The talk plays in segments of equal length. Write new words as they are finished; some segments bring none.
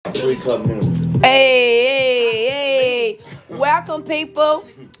3-cup minimum. Hey. Welcome, people.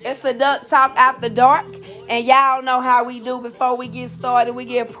 It's Adult Talk After Dark. And y'all know how we do before we get started. We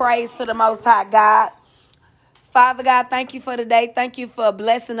give praise to the Most High God. Father God, thank you for today. Thank you for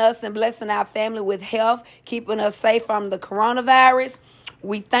blessing us and blessing our family with health, keeping us safe from the coronavirus.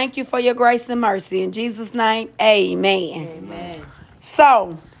 We thank you for your grace and mercy. In Jesus' name, amen. Amen.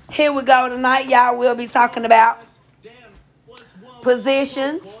 So, here we go tonight. Y'all, we'll be talking about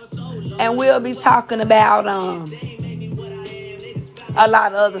positions. And we'll be talking about a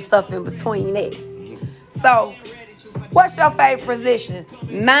lot of other stuff in between it. So, what's your favorite position?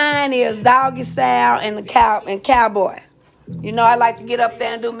 Mine is doggy style and cowboy. You know, I like to get up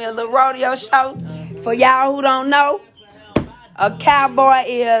there and do me a little rodeo show. For y'all who don't know, a cowboy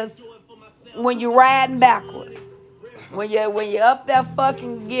is when you're riding backwards. When you're up there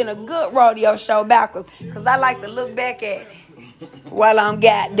fucking getting a good rodeo show backwards. Because I like to look back at it while I'm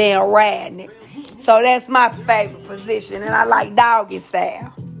goddamn riding it. So that's my favorite position. And I like doggy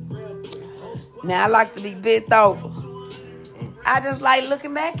style. Now I like to be bent over. I just like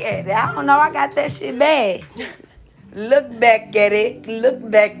looking back at it. I don't know, I got that shit bad. Look back at it. Look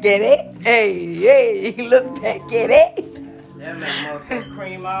back at it. Hey, look back at it. That make motherfucking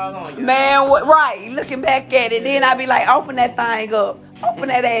cream all on you. Man, right. Looking back at it. Then I be like, open that thing up. Open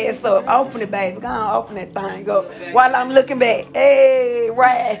that ass up. Open it, baby. Go on, open that thing up. While I'm looking back. Hey,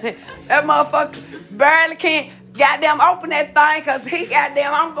 right. That motherfucker barely can't goddamn open that thing because he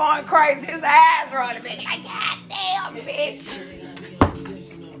goddamn, I'm going crazy. His eyes rolling back like, goddamn, bitch.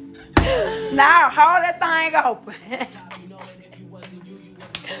 Now, hold that thing open.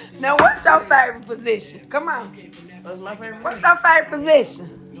 Now, what's your favorite position? Come on. What's my favorite? What's your favorite position?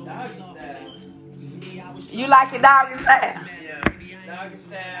 Doggy style. You like it doggy style? Yeah, doggy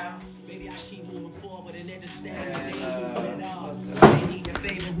style.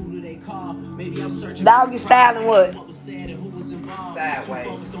 Doggy style and what?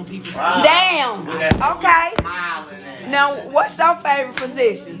 Sideways. Damn. Okay. Now, what's your favorite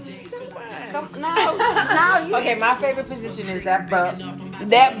position? No, you. Okay, my favorite position is that buck.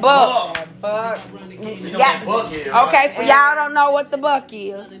 That buck. Buck. You know what buck is, right? Okay, for y'all don't know what the buck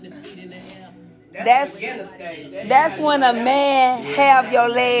is. That's when a man have your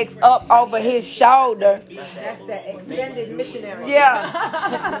legs up over his shoulder. That's the extended missionary.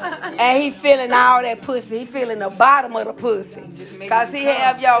 Yeah. And he feeling all that pussy. He feeling the bottom of the pussy. Because he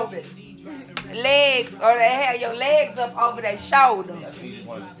have your legs, or they have your legs up over their shoulder.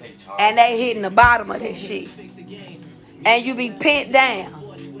 And they hitting the bottom of that shit. And you be pent down.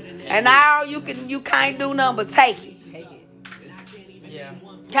 And now you can't do nothing but take it. Yeah.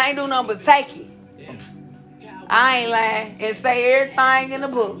 Can't do nothing but take it. I ain't lying. It say everything in the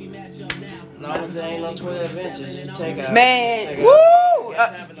book. As long as there ain't no 12 inches, you take out. Man, take woo!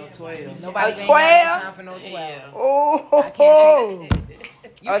 Out. Have no 12. Nobody A ain't 12? got time for no 12. Oh,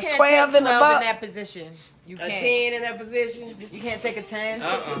 You A can't 12 take in the 12 butt. in that position. You A can't. 10 in that position? You can't take a 10.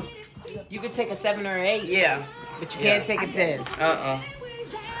 You could take a 7 or 8. Yeah. But you can't take a 10.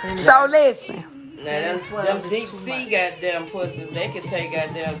 So listen. Now, them deep sea goddamn pussies, they can take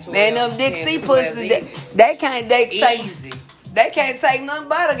goddamn 12. Man, them Dick 10 C to 12 pussies, easy. they can't take Easy. they can't take nothing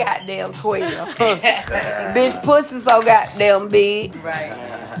but a goddamn 12. Bitch pussy so goddamn big. Right.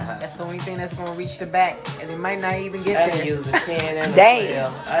 That's the only thing that's going to reach the back. And it might not even get I there. done used a 10 and a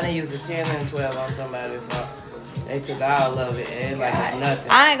Damn. 12. I done used a 10 and a 12 on somebody before. They took all of it, and it's like it's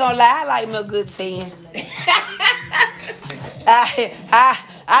nothing. I ain't gonna lie, I like me a good 10.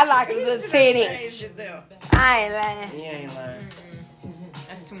 I like a good 10 inch. I ain't lying. You ain't lying.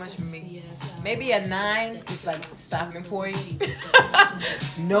 That's too much for me. Maybe a 9 is like stopping point.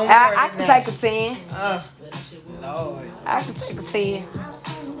 No more. I than can that. take a 10. Lord. I can take a 10.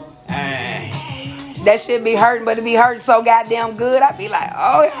 That shit be hurting, but it be hurting so goddamn good. I be like,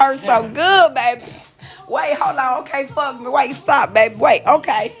 oh, it hurts so good, baby. Wait, hold on. Okay, fuck me. Wait, stop, baby. Wait,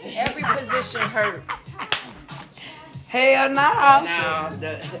 okay. Every position hurt. Hell no. Now,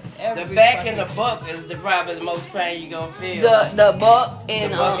 the back and the buck is probably the most pain you gonna feel. The buck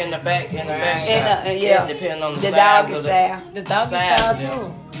and the buck in the back and the back shots. yeah. Depending on the size doggy of style. The doggy size, style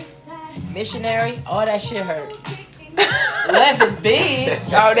too. Missionary, all that shit hurt. Well, if it's big.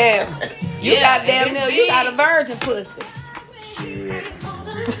 Oh damn. You Yeah, got damn if it's near, you big. got a virgin pussy.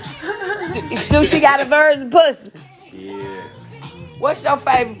 She got a virgin pussy. Yeah. What's your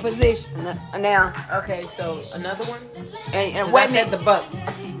favorite position now? Okay, so another one. And I wait a said minute. the buck.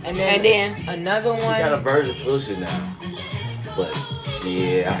 And then And then another She got a one. virgin pussy now. But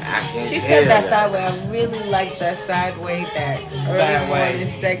Yeah, I can't. She tell said that that. side way. I really like that side way. That early morning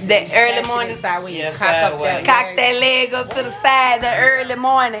sex. That early morning side way. Yeah, You cock up sideway. that Cock leg. that leg up to the side the early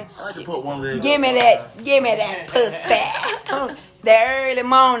morning. I like to put one leg. Give me that pussy. That early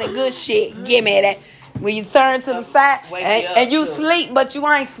morning good shit. Give me that. When you turn to the side Wake you up, and you too. sleep, but you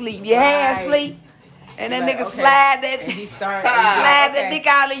ain't sleep. Your hand Right. sleep. And that Like, nigga okay. slide that And he started. slide that dick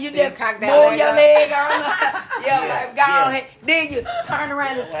out and you Then just cock that move leg your up. leg on. Like, go ahead. Then you turn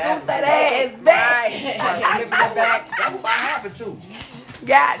around and scoop that ass back. That's what happened too.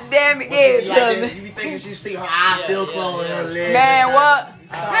 God damn it, give it to me. You be thinking she sleep, her eyes still closed, her legs. Man, what?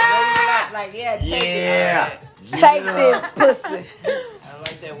 Like, yeah, take it. Yeah. Take this pussy. I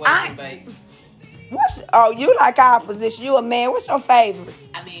like that I- waiting bait. You like our position. You a man. What's your favorite?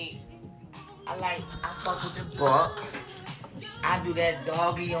 I mean, I fuck with the buck. I do that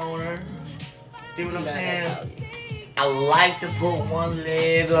doggy on her. See what I'm saying? I like to put one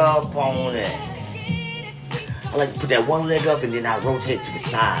leg up on it. I like to put that one leg up and then I rotate to the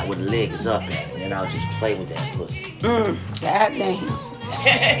side where the leg is up at. And then I'll just play with that pussy. God damn.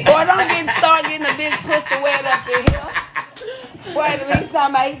 Boy, don't start getting a bitch pussy wet up in here. Boy, the next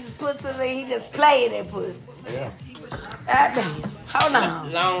time he just puts it in, he just play that pussy. Yeah. God damn. Hold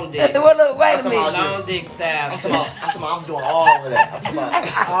on. Long dick. Well, look, wait a That's minute. Long dick style. I'm doing all of that. I'm talking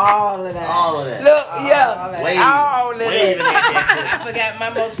about All of that. all of that. Look, yeah. Waving. All of Waving that. I forgot my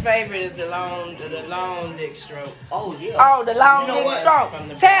most favorite is the long dick stroke. Oh, yeah. Oh, the long You know dick what? From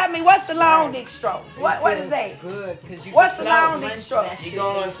the stroke. Tell me, what's the long dick stroke? What is that? Good, because you What's can the slow long dick munch stroke? that You shit.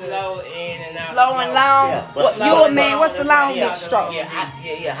 going slow in and out. Slow and long? Yeah, but What, slow you a and man, long, what's the that's long right. dick Yeah, stroke? Yeah, I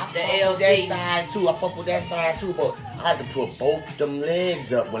fuck The with that LD. side too. I fuck with that side too, but I have to put both them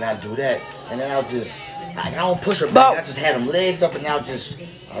legs up when I do that, and then I don't push her back. But- I just had them legs up, and I'll just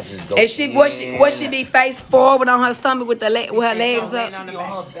go. And she, what she be face forward on her stomach with her legs up? She on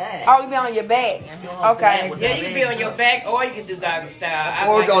her back. Oh, you be on your back. Okay. Yeah, you can be on your back or you can do doggy style.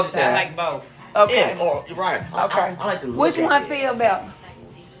 Or doggy style. I like both. Okay. Yeah, or, right. Okay. I like to look Which at one it. feel better?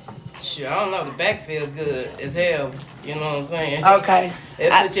 Sure, I don't know. The back feel good as hell. You know what I'm saying? Okay.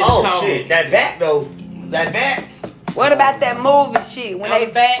 It put you in the Oh cone. shit, that back though. That back. What about that movie shit? When On they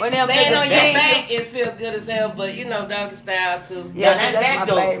the back, when them laying niggas on your pin you? back, it feel good as hell. But you know, doggy style too. Yeah, Now, that that's back, my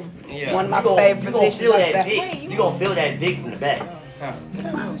though, favorite. yeah. One of my You gon' favorite you gonna positions. feel that Like dick. You gonna feel that dick from the back.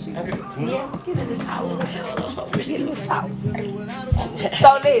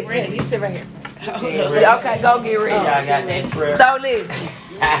 So listen. Ready, you sit right here. Okay, go get ready. I got that prayer. So listen.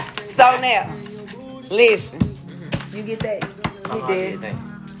 So now, listen. You get that? You did.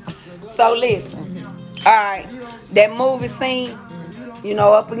 So listen. All right, that movie scene. You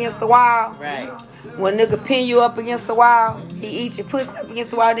know, up against the wall. Right. When nigga pin you up against the wall, he eat your pussy up against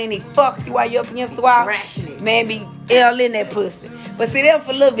the wall, then he fuck you while you up against the wall. Thrashing it. Man be ill in that pussy. But see, them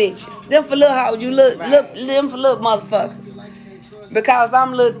for little bitches. Them for little hoes. You look, them for little motherfuckers. Because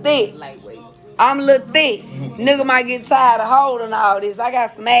I'm little thick. Lightweight. I'm little thick. Nigga might get tired of holding all this. I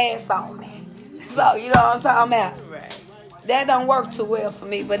got some ass on me. So, you know what I'm talking about? Right. That don't work too well for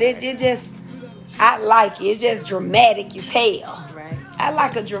me. But it just, I like it. It's just dramatic as hell. Right. I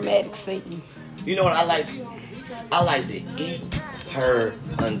like a dramatic scene. You know what I like? I like to eat her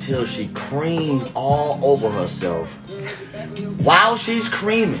until she creamed all over herself. While she's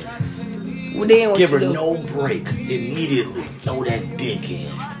creaming, Well, then what give you her do? no break. Immediately throw that dick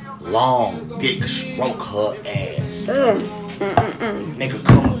in. Long dick stroke her ass. Make her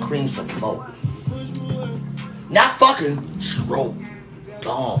come and cream some more. Not fucking stroke.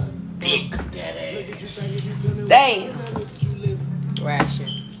 Long dick that ass. Damn. Ration.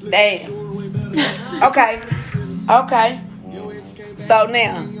 Damn. Okay. Okay. So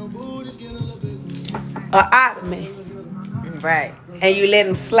now, a ottoman, Right. and you let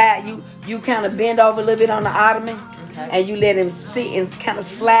him slide. You kind of bend over a little bit on the ottoman, Okay. and you let him sit and kind of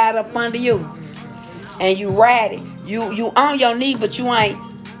slide up under you, and you ride it. You on your knee, but you ain't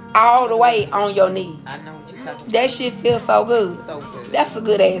all the way on your knee. I know what you're talking about. That shit feels so good. So good. That's a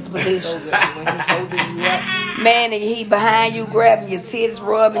good ass So position. good. When he's holding you up. Man, and he behind you, grabbing your tits,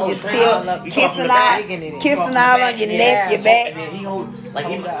 rubbing your straight tits, up. You kissing talking all, digging in it. kissing Talking all back. on your Yeah. neck, your And back. then he hold, like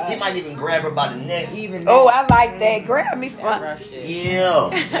Hold her he up. might even grab her by the neck. Even Oh, that. I like that. Grab me from Rough shit.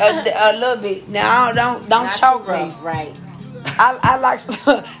 Yeah. a little bit. Now don't Not choke too me. rough, Right. I like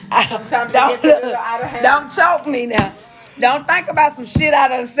Sometimes it gets a little out of hand. don't choke me now. Don't think about some shit I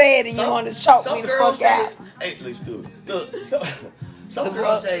done said and you want to choke me the girls fuck out. say, hey, let's do it. Look, some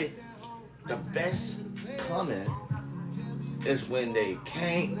girls say the best coming is when they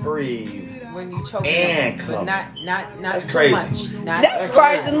can't breathe. When you choke And them, come. but not That's too crazy. much. Not That's too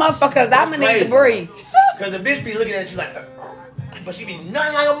crazy, much. motherfuckers. I'm gonna need to crazy. breathe. Because the bitch be looking at you like, but she be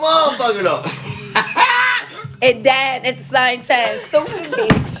nothing like a motherfucker though. It died at the same time. Stupid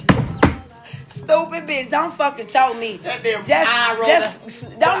bitch. Stupid bitch. Don't fucking choke me. That damn eye roll.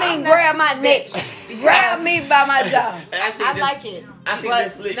 Just don't even grab my neck. Grab me by my jaw. I like it, I see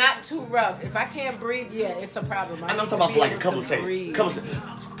that but flick. not too rough. If I can't breathe, yeah, it's a problem. I'm talking about for like a couple seconds.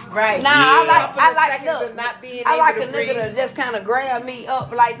 Right. Nah, Yeah. I like seconds look. of not being I like able a to nigga breathe. to just kind of grab me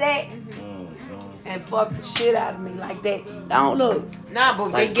up like that and fuck the shit out of me like that. Don't look. Nah, but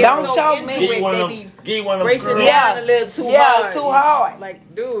they Like, get don't so choke into me. Give you one it, of they them. be Give you one of them. racing girls. Yeah. down a little too Yeah, hard. too hard.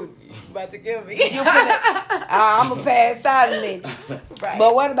 Like, dude, you about to kill me. You finna, I'ma pass out in a minute. Right.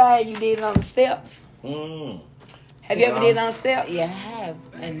 But what about you did it on the steps? Mm. Have you ever did it on the steps? Yeah, I have.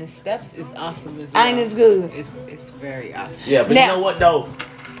 And the steps is awesome as well. Ain't as good. It's very awesome. Yeah, but Now- you know what though?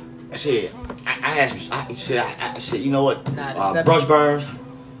 Shit, I had some shit. You know what? Nah, the steps- Brush Burns.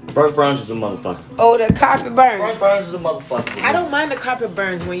 Brush Burns is a motherfucker. Oh, the carpet burn. Brush Burns is a motherfucker. I don't mind the carpet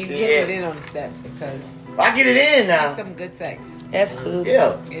burns when you Yeah. get it in on the steps because I get it in it's now. some good sex. That's good.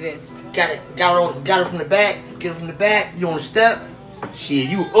 Yeah, It is. got her from the back. Get her from the back. You on the step. Shit,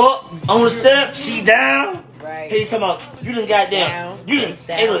 you up on the step. She down. Right. Hey, you talking about you done goddamn. Down, You done. face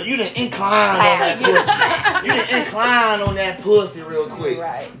down. Hey, look, you done incline on that pussy. You done incline on that pussy real quick.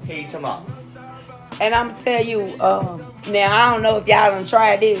 Right. Hey, you talking about. And I'm gonna tell you, now I don't know if y'all done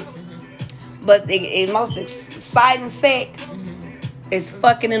tried this, but the most exciting sex is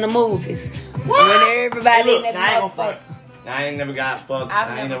fucking in the movies. When everybody Hey, look, in now I ain't that gonna motherfucker. fuck. I ain't never got fucked. I've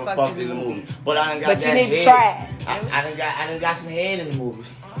I ain't never never fucked fucked in in the the movies. movies. But I done got But that you need to head. try it. I done got some head in the movies.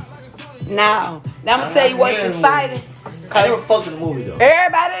 Now I'm gonna tell you what's exciting. I never fucked in the movies though.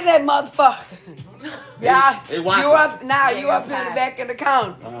 Everybody in that motherfucker. Y'all, They watching. you up now? Yeah, You up you're in the fine. back of the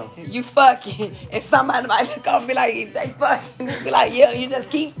counter. Uh-huh. You fucking, and somebody might look up and be like, "They fucking." Be like, "Yeah, you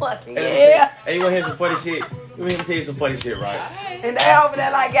just keep fucking." Yeah. Hey, you wanna hear some funny shit? Let me tell you some funny shit, right? And they over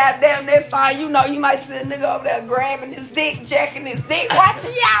there like, goddamn, next time you know, you might see a nigga over there grabbing his dick, checking his dick,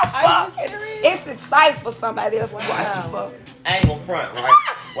 watching y'all fuck. It's exciting for somebody else to watch you fuck. I ain't gonna front,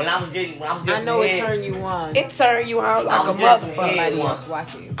 right? When I was getting I some know it head, turned you on. It turn you on like a I'm getting some motherfucker. head Somebody once. else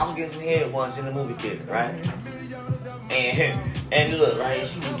watching you. I was getting some head once in the movie theater, right? And look, right,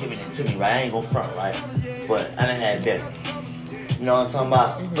 she was giving it to me, right? I ain't gonna front, right? But I done had better. You know what I'm talking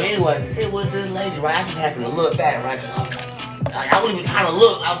about? But anyway, it was this lady, right? I just happened to look back, right? I wasn't even trying to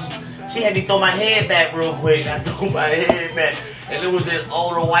look. She had me throw my head back real quick. And I threw my head back. And it was this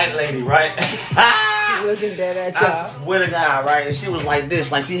older white lady, right? Looking dead at I y'all. swear to God, right? And she was like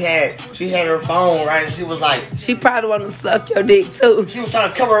this. Like she had her phone, right? And she was like, She probably want to suck your dick too. she was trying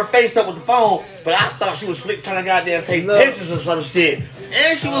to cover her face up with the phone, but I thought she was slick trying to goddamn take Look. pictures or some shit.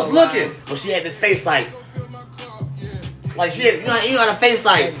 And she was looking, but she had this face like she had, you know, the face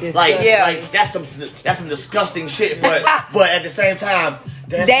like Yeah. like that's some disgusting shit. But at the same time,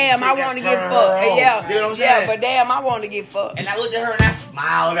 that's Damn, some I shit want to that get turned fucked. her on. Yeah, You know what I'm yeah, saying? but damn, I want to get fucked. And I looked at her and I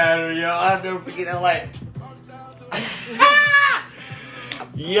smiled at her, yo. I'll never forget that, like,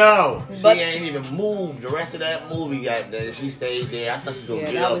 yo, But- she ain't even moved the rest of that movie, goddamn. She stayed there. I thought she was gonna Yeah,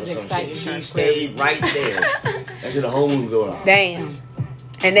 get that up was or some exciting. shit. She stayed right there. That's the whole movie going on. Damn.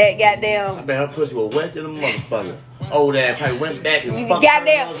 And that I goddamn, bet her pussy was wet to the motherfucker. Old ass probably went back and fucked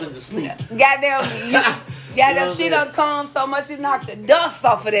Goddamn. her husband to sleep. goddamn, You know goddamn, what she I'm done saying? come so much she knocked the dust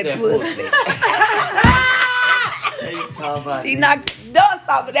off of that That pussy. Hey, you talking about She that knocked the dust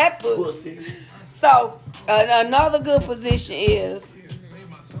off of that pussy. pussy. So another good position is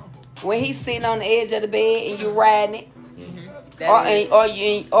when he's sitting on the edge of the bed and you riding it,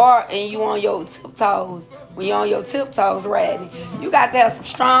 or you on your tiptoes. When you on your tiptoes riding it, you got to have some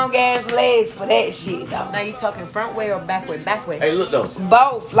strong ass legs for that shit, though. Now you talking front way or back way? Back way. Hey, look though.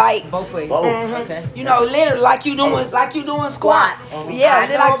 Both, like Both ways. Both. Okay. you know, literally like you doing squats. Yeah, I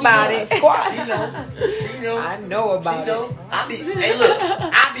know like about you it. doing squats. She know. I know She about know. it. Hey, look.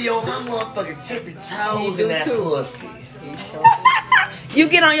 I be on my motherfucking tippy toes You in do that too. pussy. You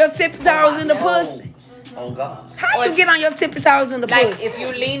get on your tippy toes in the pussy. Oh God. How you get on your tippy toes in the Like pussy? if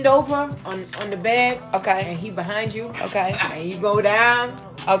you leaned over on the bed, Okay. and he behind you, Okay. and you go down,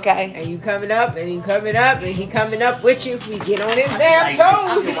 Okay. and you coming up, and he coming up, and he coming up with you. We get on his damn Like,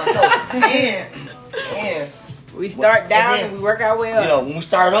 toes. I'm on my toes. And We start down then- and we work our way you up. know, when we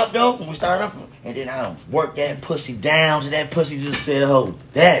start up, and then I don't work that pussy down to that pussy just said, "Oh,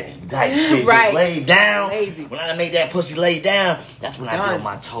 daddy," type shit. Right. Just lay down. Lazy. When I make that pussy lay down, that's when I get Done. on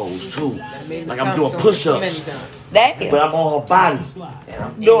my toes too. That made me Like I'm come doing so push-ups. many times. Damn. But I'm on her body. And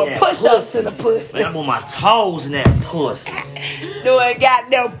I'm in Doing that push-ups pussy. in the pussy. And I'm on my toes in that pussy. Doing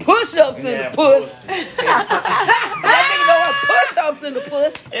goddamn push-ups in the Yeah, pussy. That nigga doing push-ups in the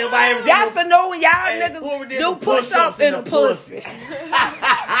pussy. Everybody ever Y'all do- should know when y'all Hey, whoever niggas did do the push-ups in the pussy.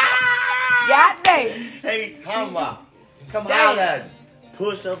 Goddamn. Hey, Hama. Come Damn. holler at me.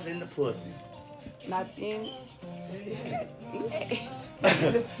 Push-ups in the pussy. Nothing. I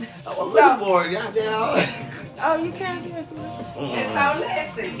was looking for it, goddamn. Oh, you can't do it. And so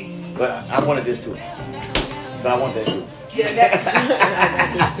listen. But I wanted this too. But I want that too. Yeah,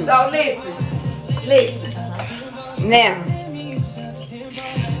 that. So listen. Now,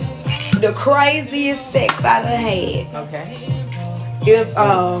 the craziest sex I done had Okay. is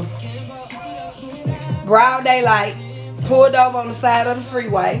broad daylight, pulled over on the side of the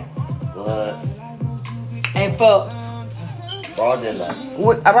freeway But and fucked. all day like,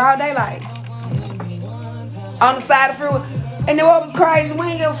 With broad daylight on the side of the freeway. And then what was crazy? We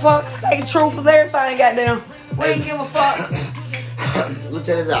ain't give a fuck. State troopers, everything, goddamn. We ain't give a fuck. look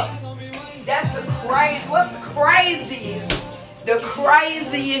check this out. That's the crazy. What's the craziest? The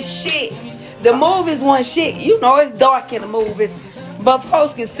craziest shit. The movies one shit. You know it's dark in the movies, but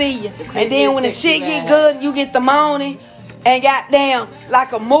folks can see you. And then when the sex you shit get had. good, you get the moaning, and goddamn,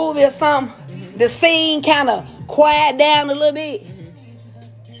 like a movie or something, the scene kind of quiet down a little bit.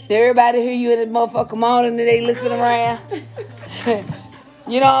 Everybody hear you in the motherfucker moaning, and they looking around.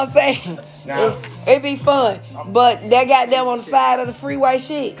 You know what I'm saying? Nah. It be fun, but that goddamn on the side of the freeway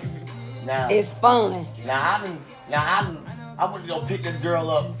shit, Now, it's fun. I went to go pick this girl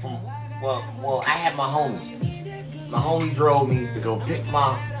up from, well, I had my homie. My homie drove me to go pick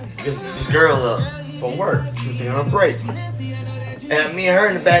this girl up from work. She was taking her break. And me and her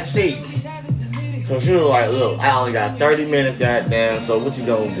in the back seat. So she was like, look, I only got 30 minutes, goddamn, so what you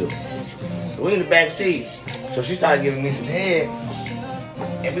gonna do? So we in the back seat. So she started giving me some head.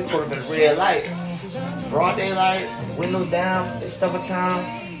 And we put up at a red light. Broad daylight, windows down, it's summertime.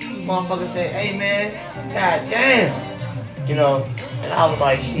 Motherfucker said, hey man, god damn. You know, and I was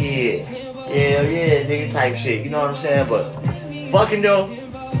like, shit, yeah, nigga type shit, you know what I'm saying? But fucking though,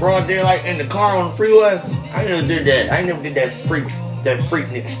 broad daylight in the car on the freeway, I never did that. I never did that freak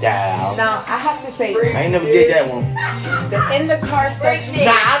nigga style. Now I have to say, I ain't never did that one. the in the car sex.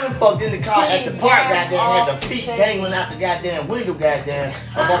 Nah, I done fucked in the car at the park, goddamn, had the feet dangling out the goddamn window, goddamn.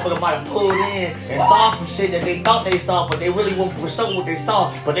 A motherfucker might have pulled in and saw some shit that they thought they saw, but they really wouldn't show what they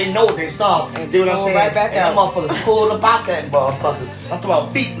saw, but they know what they saw. You know what I'm saying? Right back and out. them motherfuckers pulled up out that motherfucker. I'm talking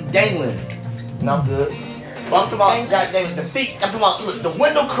about feet dangling. And I'm good. But I'm talking about goddamn the feet. I'm talking about, look, the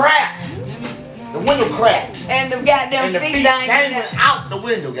window cracked. The window cracked. And the goddamn And the feet feet dangling. dangling out the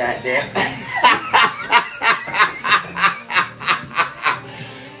window, goddamn.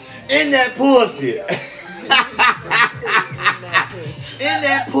 In that pussy. In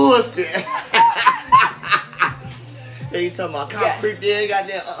that pussy. Hey, you talking about Yeah. creep there,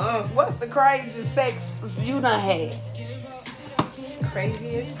 goddamn, What's the craziest sex you done had?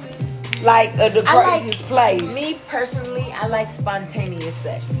 Craziest. Like the I like- craziest place. Me personally, I like spontaneous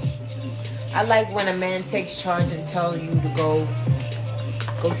sex. I like when a man takes charge and tells you to go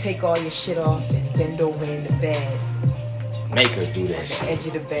take all your shit off and bend over in the bed, Make her do that the shit. edge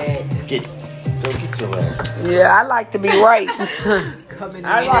of the bed. Get your ass. Yeah, I like to be raped. Come in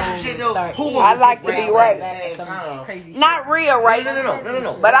I there like- and Shit, though, start who eating. wants I like to get be raped raped. at the same Some time? crazy Not real rape.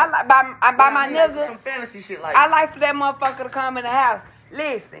 No. But I like by my Some nigga. fantasy shit like I like for that motherfucker to come in the house.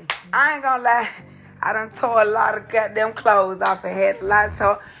 Listen, I ain't gonna lie. I done tore a lot of goddamn clothes off and had a lot of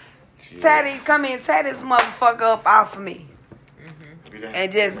tore. Teddy, come in, tear this motherfucker up off of me.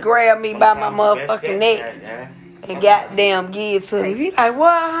 And just grab me by my motherfucking neck and goddamn give it to me. He like,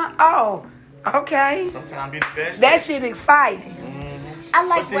 what? Oh, okay. Sometimes be the best. That shit exciting. I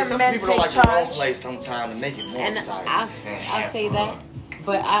like But see, when some men people take don't like to role charge. play sometimes to make it more And exciting. I say that,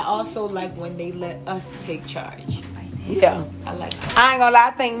 but I also like when they let us take charge. Yeah. I like that. I ain't gonna lie,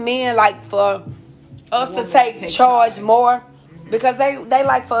 I think men like for us to Women take take charge charge. more because they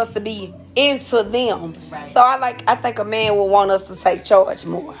like for us to be into them. Right. So I think a man would want us to take charge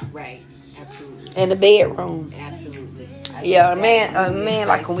more Right. Absolutely. in the bedroom. Absolutely. I Yeah, a think that man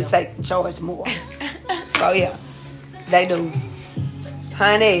like when we take charge more. So yeah, they do.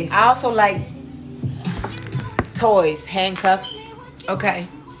 Honey. I also like toys, handcuffs, Okay.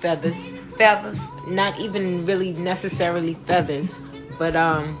 feathers. Feathers. Not even really necessarily feathers, but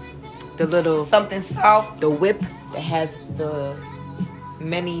the little Something soft. the whip that has the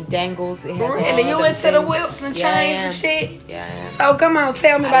many dangles. It has Really? all You them into the things. whips and Yeah, I chains am. and shit? Yeah, I am. So come on,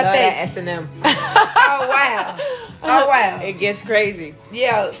 tell me I about love that. S&M. Oh wow. Oh wow. It gets crazy.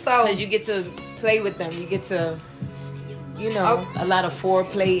 Yeah, so Because you get to play with them. You get to, a lot of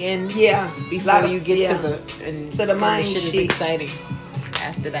foreplay in yeah. before Lot of- you get yeah. to the To the main shit shit. is exciting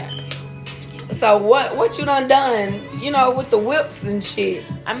after that. So what you done, with the whips and shit?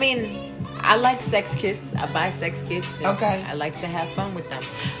 I mean, I like sex kits. I buy sex kits. And Okay. I like to have fun with them.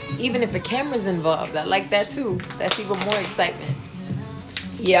 Even if the camera's involved, I like that too. That's even more excitement.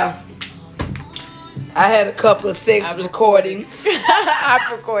 Yeah. I had a couple of sex recordings. I've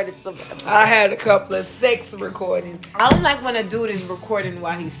recorded some. I had a couple of sex recordings. I don't like when a dude is recording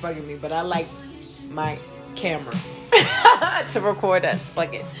while he's fucking me, but I like my camera to record us.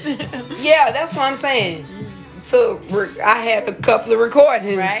 Fuck it. Yeah, that's what I'm saying. So I had a couple of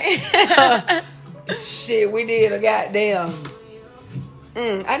recordings. Right? Shit, we did a goddamn.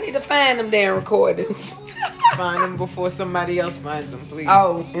 I need to find them damn recordings. Find them before somebody else finds them, please.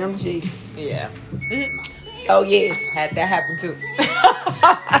 Oh, MG. Yeah. So yes. Had that happen too.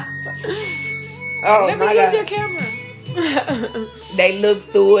 Oh Let me my use God. your camera. They look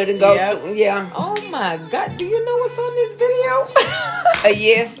through it and go Yep. through. Yeah. Oh my God. Do you know what's on this video?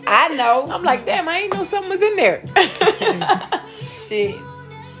 Yes, I know. I'm like, damn, I ain't know something was in there. Shit.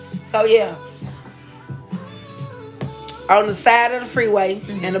 So yeah. On the side of the freeway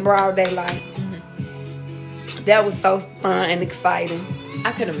in the broad daylight. That was so fun and exciting.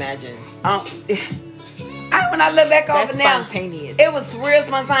 I could imagine. When I look back That's over now, spontaneous. it was real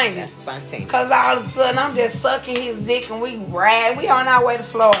spontaneous. That's spontaneous. Cause all of a sudden I'm just sucking his dick and we on our way to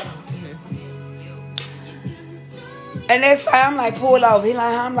Florida. And next time I'm like, pull over. He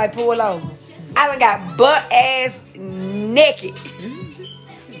like, I'm like, pull over. I done got butt ass naked.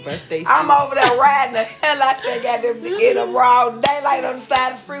 Birthday I'm suit. over there riding the hell out there, goddamn, in a broad daylight on the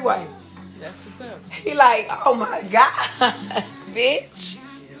side of the freeway. That's what's up. He like, oh my God, bitch.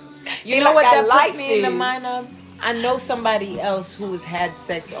 You He know like, what I that like puts me in the this. mind of? I know somebody else who has had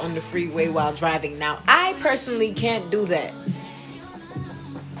sex on the freeway while driving. Now, I personally can't do that.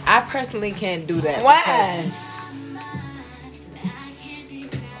 Why?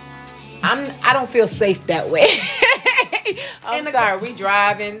 I don't feel safe that way. I'm In the sorry, we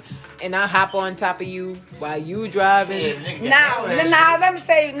driving and I hop on top of you while you driving. Now, let me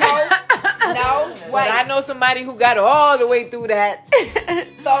say no, But wait. I know somebody who got all the way through that.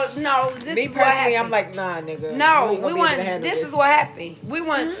 So no, this Me is what personally, happened. I'm like, nah, nigga. No, You ain't gonna we be able went. to handle This is what happened.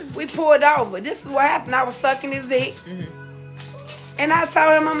 We pulled over. This is what happened. I was sucking his dick, and I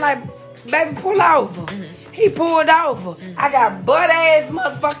told him, I'm like, baby, pull over. He pulled over. I got butt ass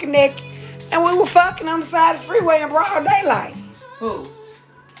motherfucking naked, and we were fucking on the side of the freeway in broad daylight. Who?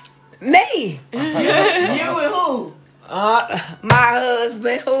 Me, You and who? my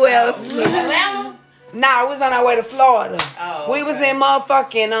husband, who else? Atlanta? Nah, we was on our way to Florida. Oh, We was okay. in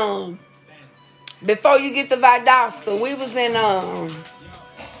motherfucking before you get to Valdosta, we was in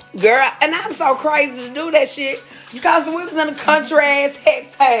girl, and I'm so crazy to do that shit because we was in a country ass heck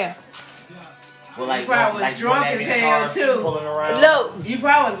town. Well, like, You probably was drunk when as that hell, car too. Pulling around. Look, You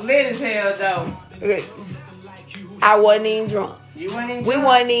probably was lit as hell, though. I wasn't even drunk. You went in We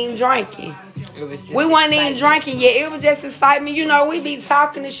wasn't even drinking. It was just We wasn't even exciting. drinking yet. It was just excitement. You know, we be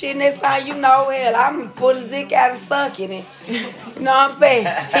talking and shit. Next time, hell, I'm pull his dick out and suck it. And, you know what I'm saying?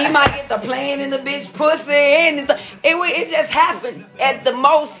 He might get the playing in the bitch pussy. And it just happened at the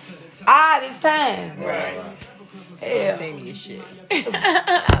most oddest time. Right. Hell. Spontaneous shit.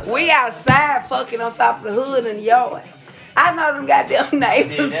 We outside fucking on top of the hood in the yard. I know them goddamn Did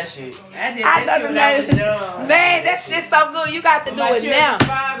neighbors. that shit. I did I that know shit them when I was neighbors. young. Man, that shit's so good. You got to do My it now.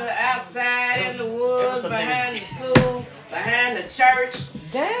 children's father outside in the woods, some behind the school, behind the church.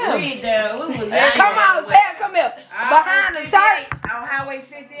 Damn. We was Come on, Ted, come here. Behind the church. On Highway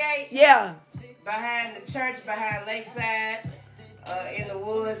 58. Yeah. Behind the church, behind Lakeside, in the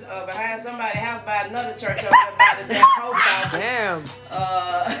woods, behind somebody's house by another church over there by the damn post office. Damn.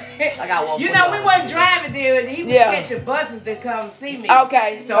 I got one. You for know, y'all. we wasn't driving there. He was Yeah. catching buses to come see me.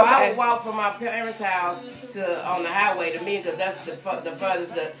 Okay, So I okay. would walk from my parents' house to on the highway to me because that's the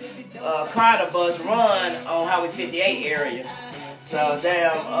furthest the Carter bus run on Highway 58 area. So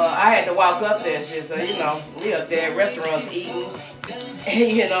damn, I had to walk up there, shit. So you know, we up there at restaurants eating.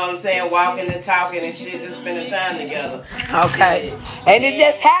 You know what I'm saying? Walking and talking and shit, just spending time together. Okay. Shit. And it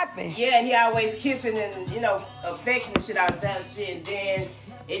just happened. Yeah, and he always kissing and, you know, affecting shit all the time and shit. And then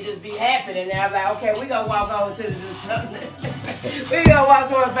it just be happening. And I'm like, okay, we gonna walk over to the we gonna walk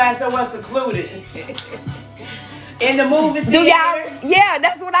somewhere and find somewhere secluded. In the movie theater. Do y'all? Yeah,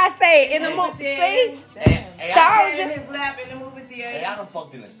 that's what I say in the movie. See? Hey, So I was Sat in just, his lap in the movie Hey, theater. I done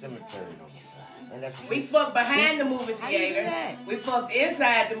fucked in the cemetery though. And that's We fucked behind the movie you do theater. that? We fucked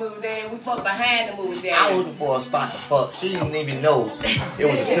inside the movie theater. We fucked behind the movie theater. I was looking for a spot to fuck. She didn't even know it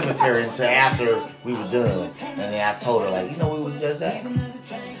was a cemetery until after we were done. And then I told her, like, you know where we was just at?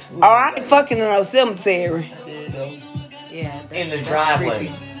 Oh, I ain't fucking in no cemetery. Yeah. In the that's driveway.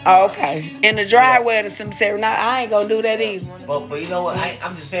 creepy. Oh, okay. In the driveway of the cemetery. Now, I ain't gonna do that either. But you know what?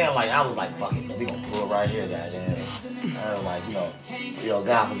 I'm just saying, like, I was like, fuck it. We gonna pull it right here, goddamn. I was like, God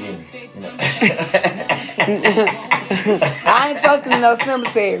forgive me. You know. I ain't fucking in no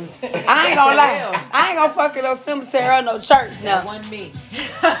cemetery. I ain't gonna lie. I ain't gonna fuck in no cemetery or no church That now. one me.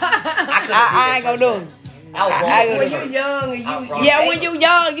 I ain't gonna do it. When you young and you Yeah, when you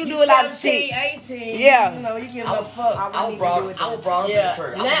young, you do a lot of shit. 18, Yeah. you know, you give no fuck. I was brought up in Yeah, the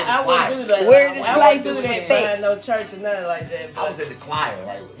church. now I wouldn't do that. Where this I place wouldn't is do that set. behind no church or nothing like that. I was But in the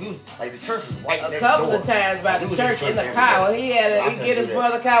choir. Like the church was right a next couple door. of times by We the was church in the every car. day. He I get couldn't his do that.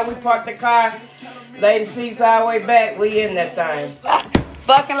 brother car. We parked the car. Lady seats all the way back. We in that thing.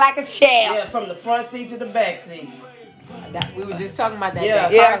 Fucking like a child. Yeah, from the front seat to the back seat. We were just talking about that. Yeah,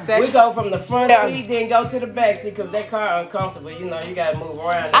 that Yeah. car sex. We go from the front Yeah. seat, then go to the back seat because that car uncomfortable. You know, you gotta move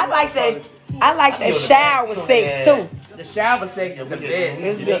around. I like that. I like that shower sex too. The shower section is the best.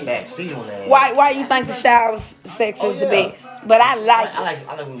 It's Get good. that back seat on that. Why you think the shower sex Oh, is the yeah. best? But I like I it.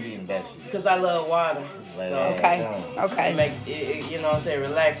 like when we be in the back seat. Because I love water. Like, Okay. It Okay. make it, you know what I'm saying,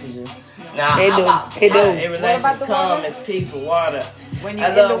 relaxes you. Nah, It do. It do. It about relaxes, the calm, water? it's peaceful water. When I you're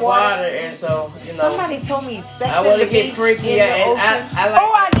in the love water. water, and so, you know, Somebody told me sex I in want the to get beach freaky, in the and ocean. I like.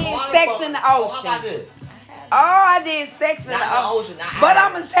 Oh, I did sex in the How ocean. about this? Oh, I did sex in Not the in the ocean. ocean. Nah, But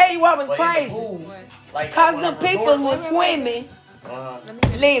I'm gonna tell you what was but in the crazy. pool, like, Cause when the I'm people resorting- was swimming. Uh-huh.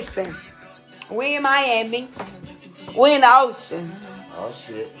 Listen, we in Miami. We in the ocean. Oh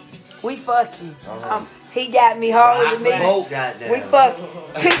shit. We fucking. Uh-huh. He got me holding me. Boat, goddamn. We fucking.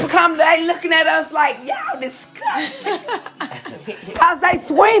 People come, they looking at us like, y'all disgusting. Cause they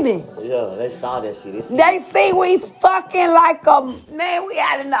swimming. Yeah, they saw that shit. They see we fucking like a, man, we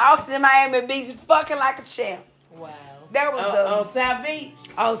out in the ocean in Miami Beach fucking like a champ. Wow. That was on South Beach.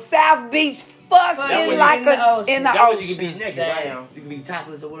 on South Beach That fucking was like in the a, ocean. in the That's when you can ocean. be naked, Damn. right? You can be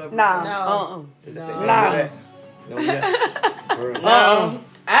topless or whatever. Nah, No. Nah.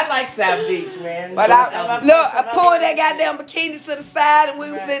 I like South Beach, man. But I pulled that goddamn bikini to the side and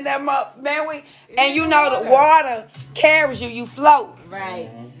we was Right. in that man. And you know the water carries you, you float. Right.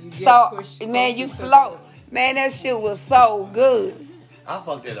 You get So pushed man, you closer to the float. water. Man, that shit was so good. I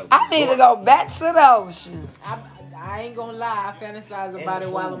fucked that up. I need to go back to the ocean. I ain't gonna lie, I fantasize about it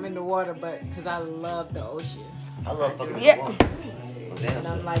while I'm in the water, but because I love the ocean. I love fucking Yeah. the water. And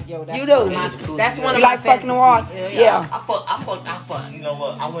I'm like, yo, that's You do. one of my, that's one You of my like fucking the water? fantasies. Yeah. I fuck. You know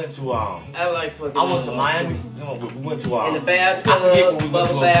what? I went to I like fucking. I went to Miami. You know, we went to In the I bathtub, forget when we went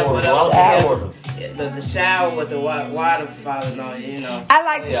bubble to bath, Florida. whatever. I was in Shower. Florida. The shower with the water falling on you, you know. I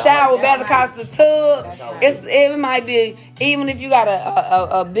like the Yeah, I shower like better because the tub, That's it might be, even if you got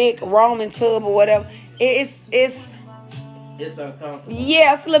a big Roman tub or whatever, it's It's uncomfortable.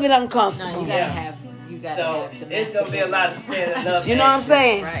 yeah, it's a little bit uncomfortable. No, you gotta have So the it's gonna be a lot of standing up. You know what I'm action.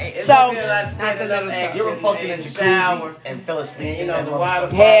 saying? Right. It's So, gonna be a lot of standing Not up the action. You ever fucked in the and shower. jacuzzi and fell asleep? And you in know that the water.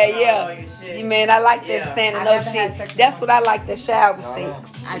 motherfucker? Hell falling yeah. on all your shit. You man, I like that Yeah. standing I up never had shit. sex That's in what I like, the shower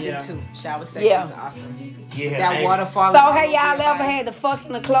sex. I Yeah. do too. Shower sex Yeah. is awesome. Yeah, That hey, waterfall. So, hey, y'all ever had to fuck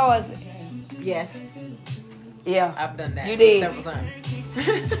in the closet? Yes, Yeah. I've done that. You did. Several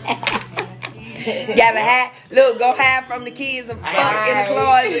times. Go hide from the kids and fuck in the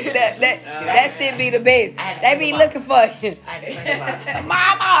closet. That shit be the best. They be looking for you. I had to think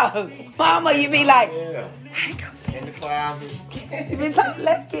about it. Mama, you be like, Yeah. I ain't gonna say In the closet. You be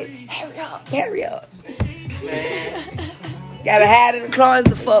talking, hurry up. Gotta hide in the closet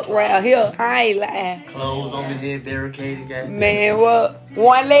to fuck around here. I ain't lying. Clothes over here barricaded, guys. Man, what?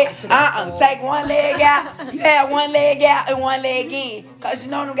 One leg, take one leg out. You have one leg out and one leg in. Cause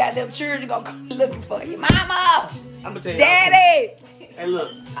you know them goddamn children gonna come looking for you. Mama! I'm gonna tell you. Daddy! Hey,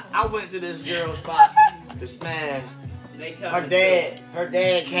 look, I went to this girl's spot to smash. They come Her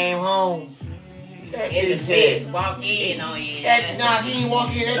dad came home. That in the bitch said, bed, walk in on you. nah, she ain't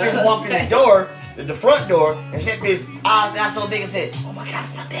walk in. That bitch walked in the door, the front door, and that bitch eyes got so big and said, oh my God,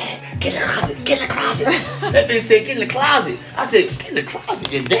 it's my dad. Get in the closet, get in the closet. That bitch said, get in the closet. I said, get in the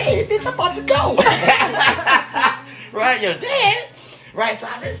closet, your dad, bitch, I'm about to go. Right, your dad? Right, so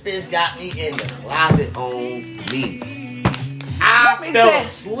this bitch got me in the closet on me. I Let me fell tell-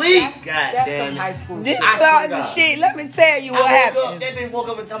 asleep, That's goddamn some it. high school This shit. I swear to closet God. shit, let me tell you what I woke up, happened. that bitch woke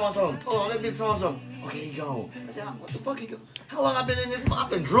up and told me something. Hold on, that bitch told me something. Okay, he gone. I said, what the fuck he go? How long I been in this? I've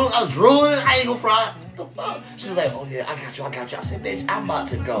been drooling. I was drooling. I ain't gonna fry. the fuck? She was like, oh yeah, I got you. I said, bitch, I'm about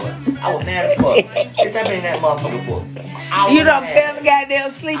to go. I was mad as fuck. Bitch, I been in that motherfucker for. You don't feel the goddamn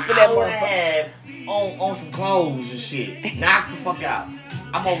sleep with that I would motherfucker. have on some clothes and shit. Knock the fuck out.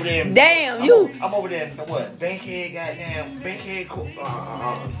 I'm over there. Damn, I'm over there. What? Bankhead, goddamn. Bankhead.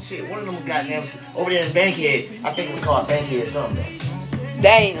 Shit. One of them goddamn over there in Bankhead. I think it was called Bankhead or something.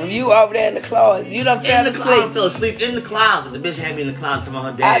 Damn, you over there in the closet. You done fell I asleep. fell asleep in the closet. The bitch had me in the closet to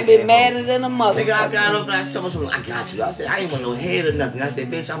her dad. I've been madder than a Nigga, I motherfucker. got up and I said, I got you. I said, I ain't want no head or nothing. I said,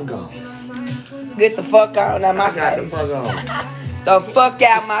 bitch, I'm gone. Get the fuck out of my I got the face. fuck on. The fuck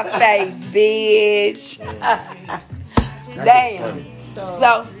out my face, bitch. Damn.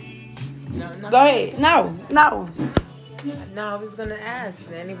 So, go ahead. No. No, I was gonna ask.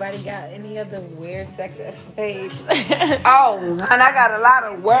 Anybody got any other weird sex escapades? Oh, and I got a lot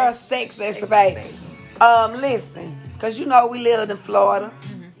of world sex escapades. Listen, cause you know we lived in Florida.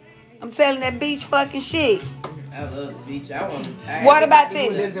 I'm telling that beach fucking shit. I love the beach. What about Who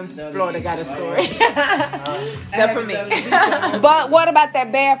this? lives in Florida got a story. Except for me. But what about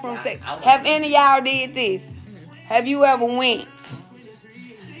that bathroom sex? Have any of y'all did this? Have you ever went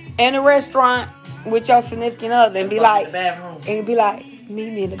in a restaurant with your significant other and be like,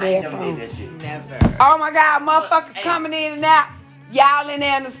 meet me in the bathroom? Never. Oh my God, motherfuckers coming in and out. Y'all in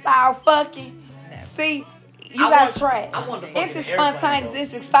there in the style fucking. See, you gotta try it. It's as spontaneous,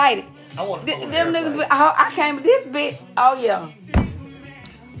 it's exciting. Them niggas, I came with this bitch. Oh yeah.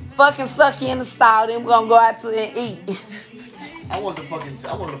 Fucking suck you in the style, then we're gonna go out to and eat. I want to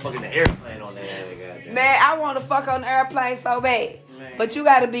fucking the airplane on that. Man, I want to fuck on the airplane so bad. But you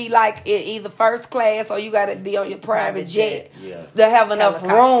gotta be like in either first class or you gotta be on your private jet to have enough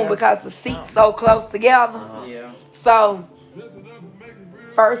room because the seats so close together. Yeah. So,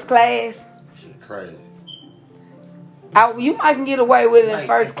 first class. Shit crazy. You might can get away with it in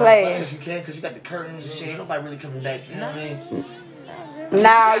first class. You can, because you got the curtains and shit. Ain't nobody really coming back. You know what I mean?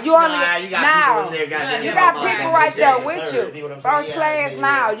 Now you only you got people right there with you. First class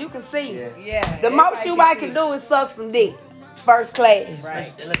now you can see. Yeah. The most you might can do is suck some dick. First class.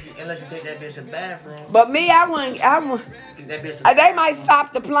 Right. Unless you take that bitch to the bathroom. But me, I wouldn't. Take that bitch to They might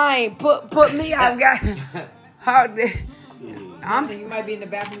stop the plane. Put me on. I'm. So you might be in the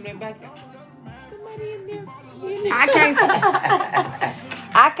bathroom and back there. Somebody in there.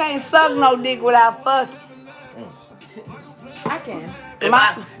 I can't suck no dick without fucking. I can.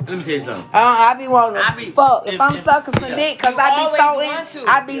 let me tell you something. I be wanting to fuck. If I'm sucking some dick, cause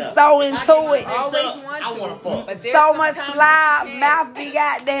I be so into it. Always want I want to fuck. But there's So much sometimes slob, you can't. mouth be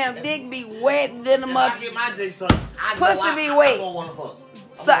goddamn, dick be wet than a If I mother. get my dick sucked, Pussy be wet. I don't want to fuck.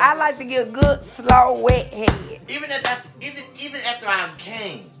 So I like to get good, slow, wet head. Even after I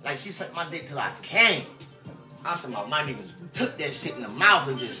came, like she sucked my dick till I came. I'm talking about my niggas took that shit in the mouth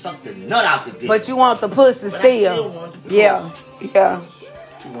and just sucked the nut out the dick. But you want the pussy But I still. want the pussy. Yeah.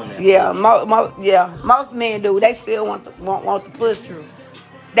 You want that Yeah, most men do. They still want the pussy.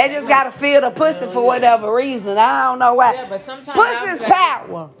 They just gotta feel the pussy for whatever reason. I don't know why. Yeah, but sometimes Pussy is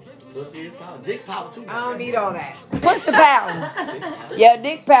power. pussy is power. Dick power too. I don't need all that. Pussy power. Yeah,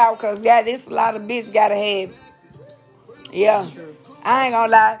 dick power, cause this a lot of bitch gotta have. Yeah. I ain't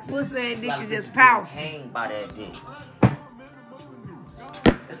gonna lie. Pussy and dick is just powerful. Tamed by that dick.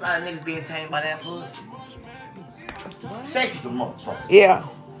 There's a lot of niggas being tamed by that pussy. Sex is the motherfucker.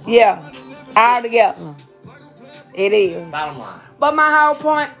 Yeah. All together. It is. Bottom line. But my whole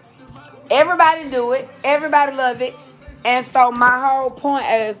point, everybody do it. Everybody love it. And so my whole point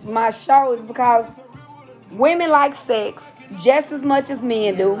is my show is because women like sex just as much as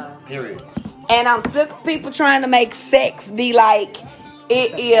men do. Period. And I'm sick of people trying to make sex be like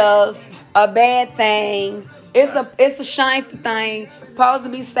it is a bad thing. It's a shameful thing. Supposed to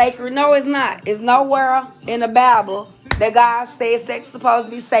be sacred. No, it's not. It's nowhere in the Bible that God says sex is supposed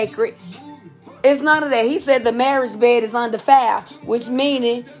to be sacred. It's none of that. He said the marriage bed is undefiled, which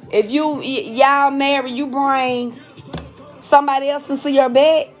meaning if y'all marry, you bring somebody else into your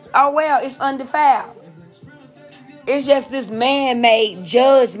bed, oh well, it's undefiled. It's just this man-made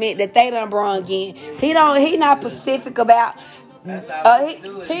judgment that they done brought in. He not specific about.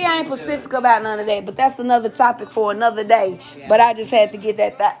 He ain't specific about none of that. But that's another topic for another day. But I just had to get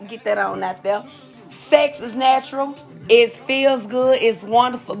that on out there. Sex is natural. It feels good. It's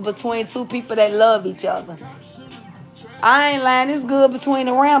wonderful between two people that love each other. I ain't lying. It's good between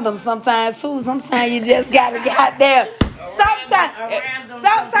the randoms sometimes too. Sometimes you just gotta goddamn.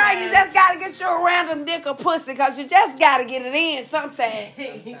 Sometimes you just gotta get you a random dick or pussy because you just gotta get it in sometimes.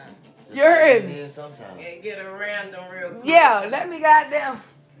 You heard me? Sometimes. Get a random real quick. Yeah, let me goddamn.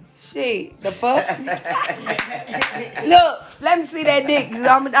 Shit, the fuck? Look, let me see that dick, cause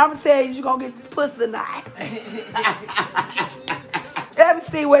I'm gonna tell you gonna get this pussy tonight. Let me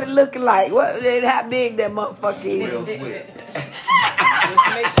see what it looking like. How big that motherfucker is. Real quick. Just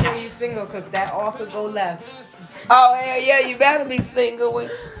make sure you single, cause that offer go left. Oh hell yeah, you better be single.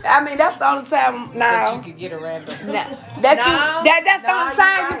 I mean, that's the only time That now. you could get a random. That's the No, only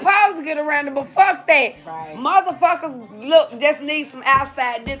time you you're supposed to get around it, but fuck that. Right. Motherfuckers just need some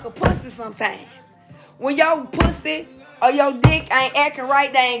outside dick or pussy sometimes. When your pussy or your dick ain't acting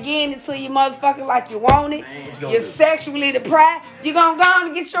right, they ain't getting it to you motherfucker like you want it. You're sexually deprived, you gonna go on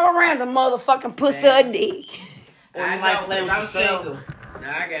and get your random motherfucking pussy or dick. Or you I might know, play with I'm yourself. single.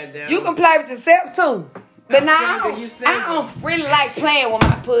 Nah, I got down. You can play with yourself too. But now single, you I single. don't really like playing with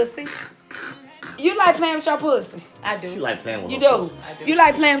my pussy. You like playing with your pussy? I do. She like playing with You her do. pussy. I do. You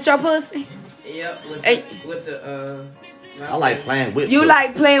like playing with your pussy? Yep, Hey. with the I like playing with You pussy.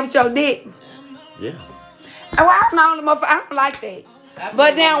 like playing with your dick? Yeah. Oh, I'm the only motherfucker. I don't like that.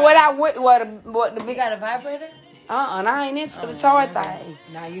 But now what the We big got a vibrator? and I ain't into the toy thing.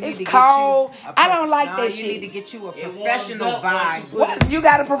 Nah, you need It's to cold. get you. I don't like that you shit. need to get you a It warms professional up once vibe. you put What? You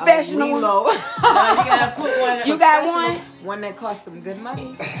got a professional one? Lilo. No, you gotta put one. You got one? One that costs some good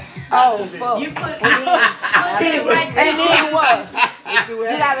money. Oh fuck. You put it right And there. then what? You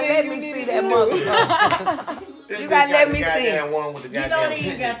You gotta let me see that motherfucker. You gotta let me see. Goddamn one with the You don't goddamn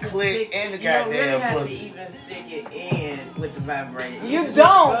even got to click stick, and the you don't really goddamn have to pussy. even stick it in with the vibrator. You just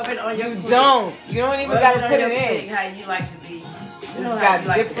don't. Rub it on your You clit. don't. You don't even Rub gotta it on put your it clit in. how you like to be. You know It's how got you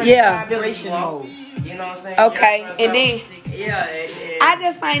like different to Yeah. vibration walk. modes. You know what I'm saying? Okay, Your and first then- song, yeah, and I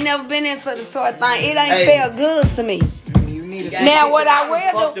just ain't never been into the toy thing. It ain't Hey. felt good to me. You need a Yeah. Now what I done will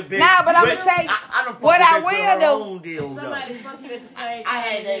fucked do? the bitch Nah, but I'm with- gonna tell you I done fucked what the I bitch with her will do. own deal, though. somebody fuck you at the same time. I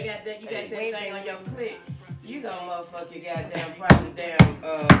had that- You got that thing on your clit. You gonna motherfucker goddamn probably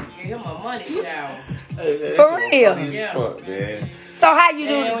give him a money shower. Hey, man, For that shit real. funny as Yeah. fuck, man. So how you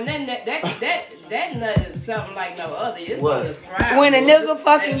do? And then that nut is something like no other. It's What? on the scribe. When a nigga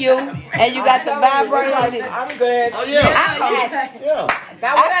fucking you and you got the vibrator on it, I'm good. Oh, yeah. Yeah.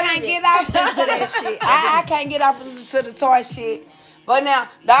 Got I what can't get off into that shit. I can't get off into the toy shit. But now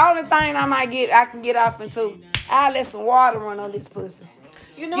the only thing I can get off into, I let some water run on this pussy.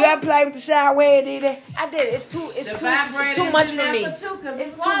 You know, You ever play with the shower where did it? I did. It's too The too much for me. It's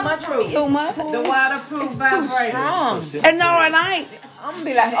It's too much for me. Too much? The waterproof It's too vibrator. strong. And no, it ain't. I'm gonna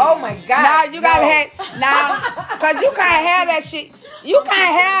be like, oh my god. Now you gotta have cause you can't have that shit. You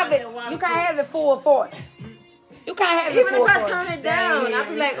can't have it. You can't have it full force. You can't have it Even full if I force. turn it down, I'll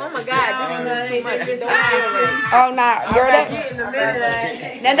be like, oh my god, this is too much. Don't Oh nah, girl, that. In the middle of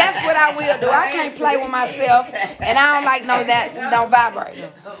that. Now that's what I will do. I can't play with myself, and I don't like no vibrator.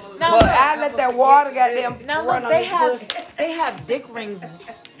 But I let that water goddamn Now run look, on this pussy. they have dick rings,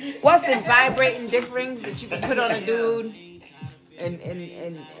 What's it? vibrating dick rings that you can put on a dude. And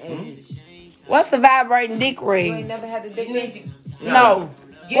What's a vibrating dick you ain't ring? never had the dick You ring. need to No.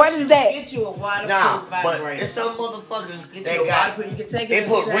 What is that? get you a waterproof Nah, vibrator. but it's some motherfuckers Get that you a got, waterproof. You can take it they in the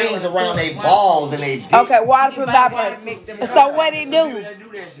put shower rings and around do their it. balls and they dick. Okay, waterproof You buy water, vibrator. make them So what it Some do? people that do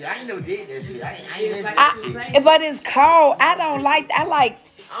that shit. I ain't never did that shit. I ain't It's into like that shit. But it's cold. I don't like.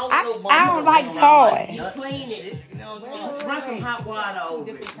 I don't like toys. You clean it. You know what I'm saying? Run some hot water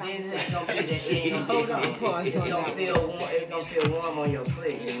over it. Then it's gonna be that Hold on, pause It's on gonna that. feel warm. It's gonna feel warm on your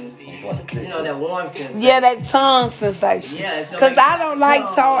clit. You know that warm sensation. Yeah, that tongue sensation. Yeah, it's gonna Cause make I don't like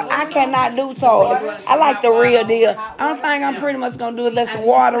toys. I cannot do toys. I like the real deal. Only thing I'm pretty much gonna do is let some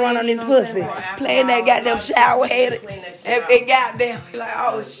water run on this pussy. Playing that goddamn shower head. And goddamn, be like,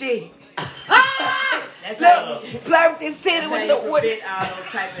 oh shit. That's Look, play with this city with the with with. all those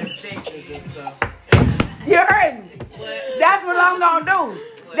type of infections and stuff. You heard me? That's what I'm gonna do.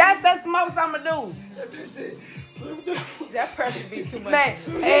 That's the most I'm gonna do. That pressure be too much. Man,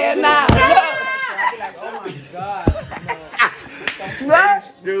 hell nah. I'll be like, oh my god. Look,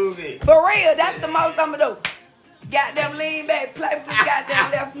 Stupid. for real, that's the most I'm gonna do. Goddamn lean back, play with this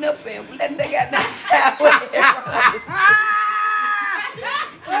goddamn left nipple and let that goddamn shower head run.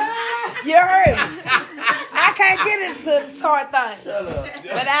 You heard me? I can't get into the hard thing. Shut up.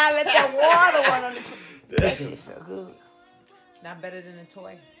 But I let that water run on this. That shit feel good. Not better than a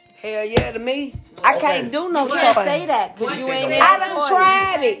toy. Hell yeah to me. I can't do no You can't toy. say that because you ain't in I the done toy.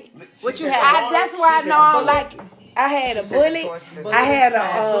 tried it. What you I, had? that's why I know I don't like it. I had a bullet. I had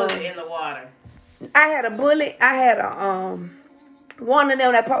Put it a in the water. I had a bullet. I had a one of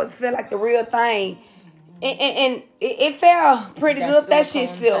them that supposed to feel like the real thing. And it felt pretty That good. That shit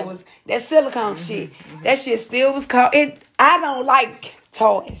silicone still type. was that silicone shit. That shit still was cold. I don't like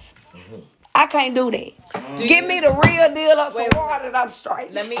toys. I I can't do that. Give me the real deal of some Wait. water and I'm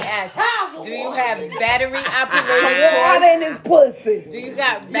straight. Let me ask. Do you have battery operated Water toys? in this pussy. Do you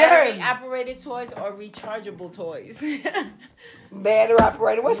got battery operated toys or rechargeable toys? Battery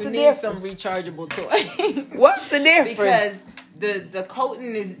operated. What's We the need difference? some rechargeable toys. What's the difference? Because the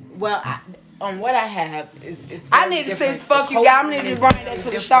coating is on what I have is I very need to see different. what the fuck The you got. I'm coating gonna just is bring very that to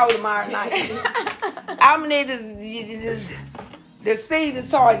the different. show tomorrow night. I'm gonna need to see the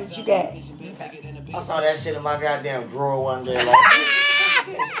toys that you got. I saw that shit in my goddamn drawer one day. Like,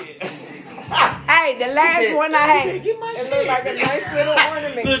 Hey, the last one I had. Get my It shit. looked like a nice little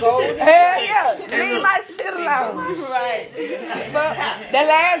ornament. Look, Gold. Hell yeah. Leave my shit alone. Right. But the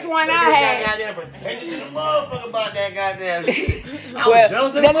last one I had. Hey, this is a motherfucker about that goddamn shit. I was Well,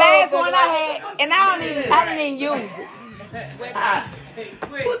 jealous the of last motherfucker one I had, and I didn't even use it.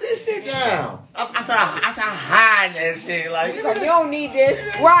 Put this shit down. I started hiding that shit. Like, Like, you don't need this.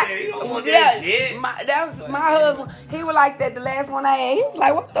 Right? You don't want that shit. That was my husband. He was like that. The last one I had, he was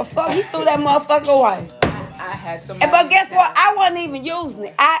like, "What the fuck?" He threw that motherfucker away. I had some. But guess what? I wasn't even using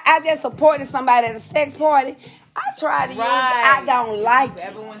it. I just supported somebody at a sex party. I tried to use it. I don't like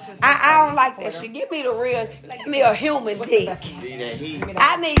it. I don't like that shit. Give me the real. Give me a human dick.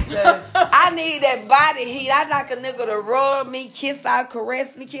 I need that body heat. I like a nigga to rub me, kiss out,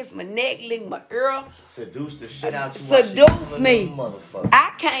 caress me, kiss my neck, lick my ear. Seduce the shit out you. Seduce me. Motherfucker.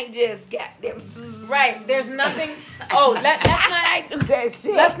 I can't just goddamn. Right. There's nothing. Oh, let's I can't do that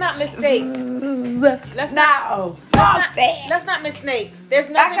shit. not mistake. Let's No. Let's not mistake. There's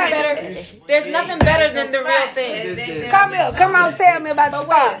nothing can't do better. that. There's nothing better than the real thing. Come here. Come on. Tell me about the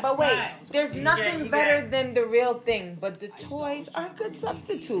spot. But wait. There's nothing better than the real thing. But the toys are a good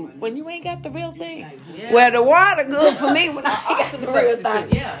substitute when you ain't got the real thing. Well, the water good for me when I got the real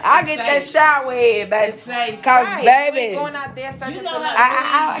thing. Yeah, I get that shower head, baby. It's safe. Cause Right. You ain't baby, going out there searching You know for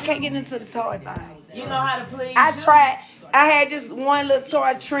how- I can't get into the toy thing. You know how to please. I tried. I had this one little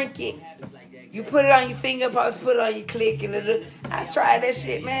toy trinket. You put it on your finger, supposed to put it on your click, and I tried that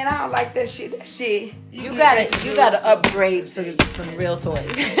shit, man. I don't like that shit. That shit. You gotta upgrade to some real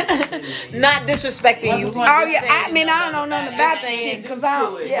toys. Not disrespecting you. Oh yeah, I mean I don't know nothing about that shit because I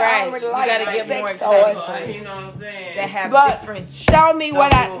don't really Right. like You gotta get sex more toys. excited. You know what I'm saying? That have But different. show me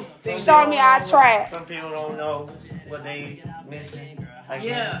what I tried. Some people don't know what they missing. Like,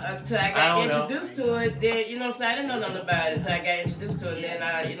 Yeah, until I I got don't know. introduced to it, then you know what I'm saying. I didn't know nothing about it until I got introduced to it. Then you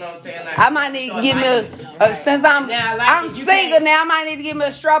know what I'm saying. Like, I might need to give me since I'm Yeah, I like I'm it. You single can't- now. I might need to give me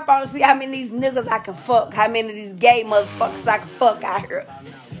a strap on to see how many of these niggas I can fuck, how many of these gay motherfuckers I can fuck out here.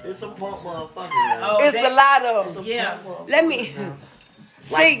 It's some punk motherfuckers now. Oh, It's a lot of them. Yeah. Let me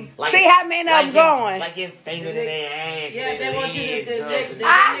see Like- see how many of them going. Like getting fingered in their ass. Yeah, they want you to. The niggas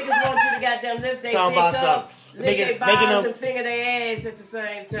Ah. want you to goddamn lift their Talking dick about up, something. lick Making- their making balls, them- and finger their ass at the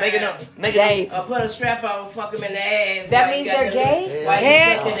same time. Dang. Or put a strap on, and fuck them in the ass. That while means you got they're them- gay? while you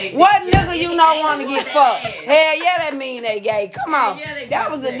Hell, sucking they dick. what Yeah, nigga you they know gay. want to get fucked? Hell yeah, that mean they gay. Come on, Yeah, they that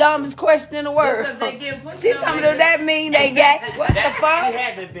gay. was the dumbest question in the world. Just 'cause they getting pussy She on told me, there. do that mean they gay? What the She fuck?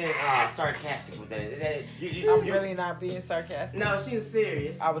 had to have been sarcastic with that. I'm really not being sarcastic. No, she was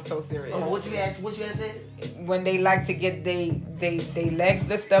serious. I was so serious. What you had said? When they like to get they legs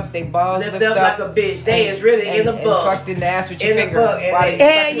lift up, they balls Lift lift up up like a bitch. They is really in the and buck. fucked in the ass with your In the finger. buck. And while they, you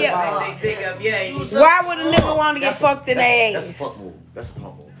Hell suck your yeah. balls. They dig up. Yeah. Why would a nigga want to get fucked in the That's a ass? fuck move. That's a fuck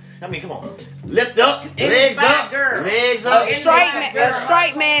move. I mean, come on. Lift up, It's legs by up, girl. legs A up.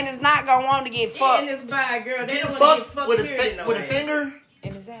 straight man is not gonna want to get And fucked. this by a girl. They Get don't want to get fucked fucked with period no with a way. finger.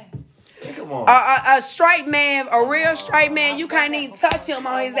 In his ass. Come on. A straight man, a real straight man, you can't even touch him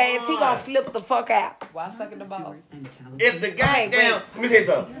on his ass. He gonna flip the fuck out. While sucking the balls. If the goddamn, let me tell you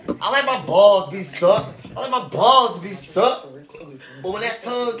something. I like my balls to be sucked. I like my balls to be sucked. But when that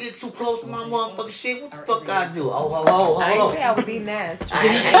tongue get too close to my motherfucking shit, what the fuck I do? I ain't Oh. say I was eating ass. I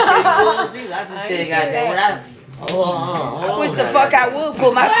ain't say you was either. I just said goddamn what I. I wish the fuck I would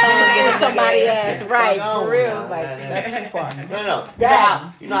put my tongue in somebody's ass. Right, on. for real. Like, that's too far. No.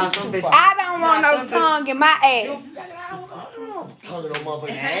 God. You know how some bitches. I don't want no tongue in my ass. I don't want tongue in no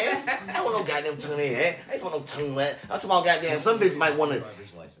motherfucking ass. I don't want no goddamn tongue in their ass. I ain't want no tongue in that. I'm talking about goddamn. Some bitches might want to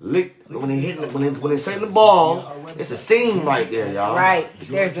lick when they hitting when they setting the balls. It's a seam right there, y'all. Right.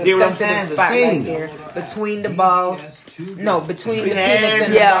 There's a You know what I'm saying? sensitive It's a spot right seam. there. Between the balls. No, between the Between the penis ass and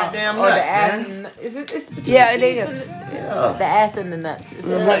and the Yeah. goddamn or the nuts, ass man. and is it? It's between Yeah, the it penis is. and the ass and the nuts. It's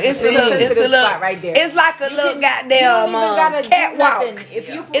a It's a sensitive little, spot right there. it's like a little You don't goddamn even gotta do catwalk. nothing. If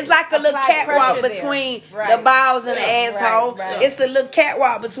you It's like a little apply catwalk pressure there. between Right. the balls and the asshole. right. It's a little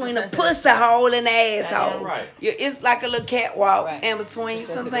catwalk between the pussy hole and the asshole. right. Yeah, it's like a little catwalk Right. in between. You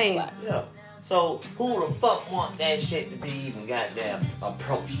know what I'm saying? Yeah. So who the fuck want that shit to be even goddamn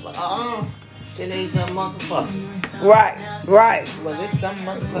approached? Like, It ain't some motherfucker. Right. Well, there's some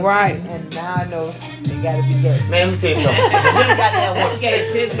motherfuckers. Right. And now I know they gotta be gay. Man, let me tell you something. If a nigga got that one, Gay let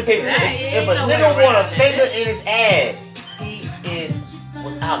me pictures. tell you, if a nigga want a finger in his ass, he is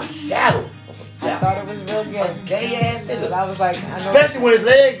without a shadow of a I doubt. thought it was real A gay. gay ass But nigga. I was like, I know. Especially when his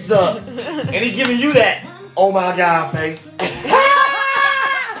legs up and he giving you that, oh my God face.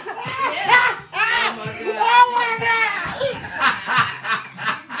 Oh my God.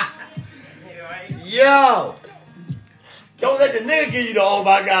 You right? Yo! Don't let the nigga give you the oh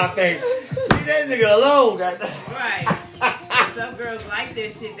my God face. Leave that nigga alone, goddamn. Right. Some girls like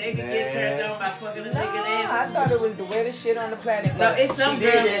this shit. They can get turned on by fucking a No, nigga I ass. thought it was the weirdest shit on the planet. No, but it's some She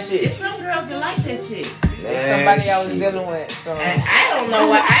did girls. that shit. It's some girls that like this shit. somebody I was dealing with. So. And I don't know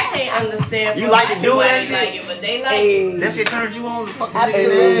why. I can't understand. You like to do why that they shit? like it, but they like it. Hey, That shit turned you on to fucking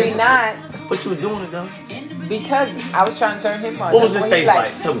absolutely nigga not. But you was doing it though. Because I was trying to turn him on. What was That's his what he face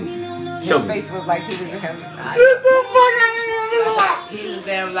like? Tell me. Show His me. face was like he was him. He was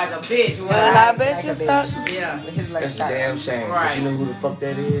damn like a bitch. And Well, I bet you Like a stuck. yeah. His like That's a shot. damn shame. Right. You know who the fuck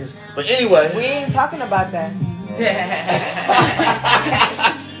that is? But anyway, We ain't talking about that.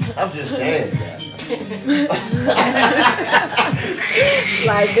 I'm just saying.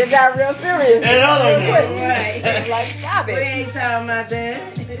 Like, this got real serious. And other niggas. Right. Like, stop We it. ain't talking about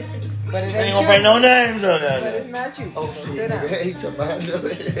that. But it Ain't ain't gonna bring true. no names on But that. it's not you. Oh So shit. sit down. He talking about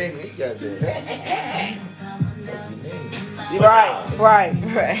it ain't me, goddamn. Right. Right.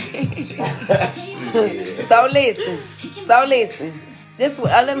 So listen. This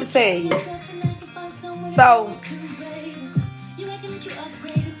let me tell you. So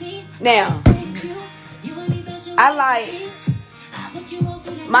now, I like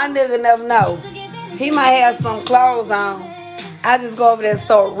my nigga never know. He might have some clothes on. I just go over there and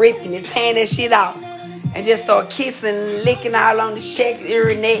start ripping it, tearing that shit off, and just start kissing, licking all on the check, ear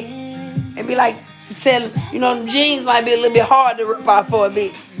and neck, and be like, tell him, you know, them jeans might be a little bit hard to rip off for a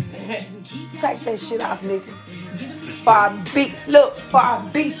bit. Take that shit off, nigga. For I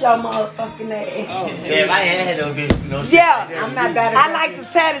beat your motherfucking ass. Yeah, if I had no bitch, you know. Yeah, I'm not that I like to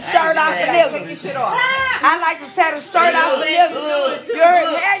tear the shirt off a Take your nigga. shit off. I like to tear the shirt off a nigga. You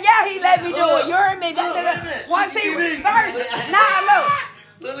heard? Hell yeah, he let me do it. You heard me? That nigga, once he was first, nah, look.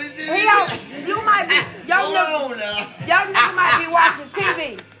 He don't, you might be, your nigga might be watching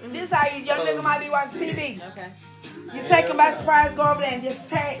TV. This how your nigga might be watching TV. Okay. You take him by surprise, go over there and just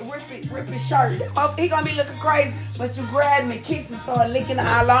rip his shirt. He gonna be looking crazy, but you grab him and kiss him, start licking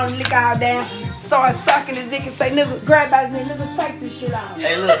all on him, lick all down, start sucking his dick and say, nigga, grab by his neck, nigga, take this shit off.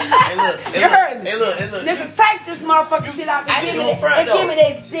 Hey, look. You heard me? Hey, look. Nigga, take this motherfucking shit off I and ain't give me gonna front,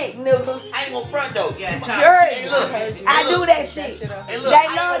 that stick, nigga. I ain't gonna front though. Yeah, You heard Hey, me? look. I do that shit. shit off. Hey, look. They I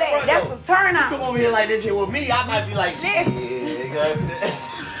love ain't that. gonna That's front, a turn though. on. Come over here like this here with me, I might be like, shit.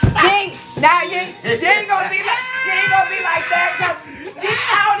 You ain't gonna be like that, cause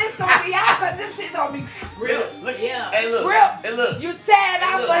this gonna be out, cause this shit gonna be Real. Look, Yeah. Hey, look. real. Hey, look. You tear it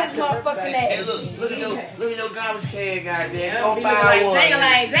out Hey, for look. his motherfucking Hey, ass. look at your garbage can, goddamn. Yeah, Don't people buy like one.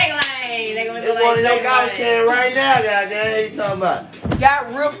 Jangling. They gonna They be want like your garbage can right now, goddamn. What you talking about?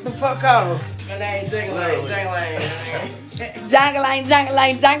 Got ripped the fuck off. Jangling.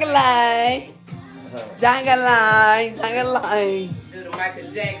 Jangalang. Do the Michael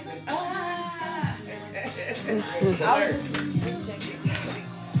Jackson.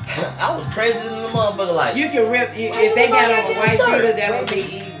 I was crazy than the motherfucker like. You can rip if they got on a white shooter, that would be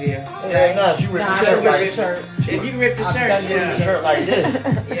easier. Yeah, no, she ripped the shirt like this. If you rip the shirt, The yeah, shirt like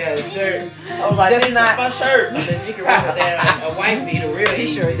this. yeah, the shirt. I was like, Just this is not- my shirt. But you can rip it down. A white beater, real He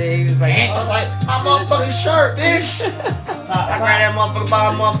easy. sure did. He was like, I was like, my motherfucking shirt, bitch. I grabbed that motherfucker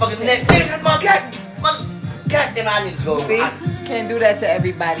by the motherfucking neck. Bitch, this goddamn, I need to go. see, can't do that to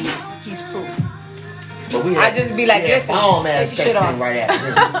everybody. He's proof. But we I just be like, listen, bomb take ass your sex shit off. thing right after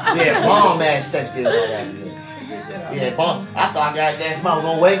this. We had bomb ass sex thing right after this. Yeah, bomb. I thought goddamn somebody was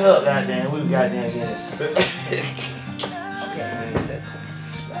gonna wake up, goddamn. We was goddamn getting.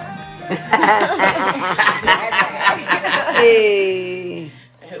 Hey.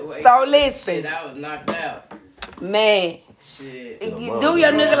 So listen, Shit, I was knocked out. man. Shit. Do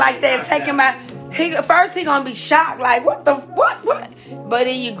your nigga like that, take him out. First he gonna be shocked, like what? But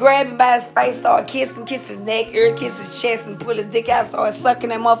then you grab him by his face, start kissing, kiss his neck, ear, kiss his chest, and pull his dick out, start sucking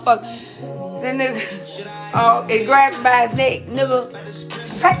that motherfucker. Then nigga, and grab him by his neck, nigga,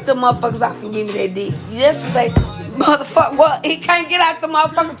 take the motherfuckers off and give me that dick. Just like, motherfucker, what? He can't get out the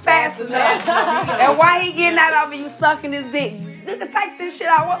motherfucker fast enough. And why he getting out of you sucking his dick? Nigga, take this shit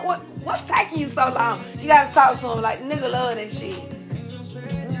out. What's taking you so long? You gotta talk to him like, nigga, love that shit.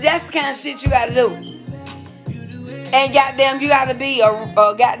 That's the kind of shit you gotta do. And goddamn, you gotta be a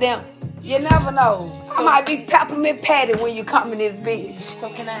goddamn You never know. I might be Peppermint Patty when you come in this bitch. So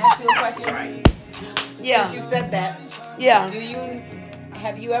can I ask you a question? Right. Yeah. Since you said that, Yeah.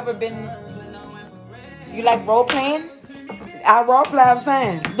 have you ever been, you like role playing? I role play all the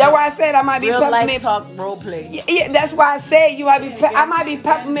time. That's why I said I might be Real life Peppermint. talk role play. Yeah, that's why I said you might be. I might be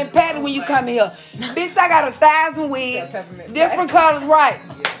Peppermint Patty when you come in here. Bitch, I got 1,000 wigs, Peppermint different colors, right?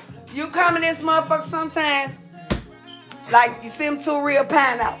 You come in this motherfucker sometimes, like you see them 2 real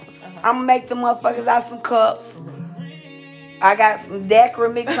pineapples. I'm gonna make the motherfuckers out some cups. I got some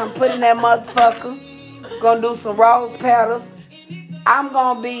daiquiri mix I'm putting in that motherfucker. Gonna do some rose petals. I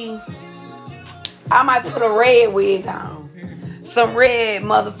might put a red wig on. Some red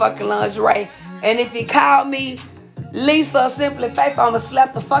motherfucking lingerie. And if you call me Lisa or Simply Faithful, I'ma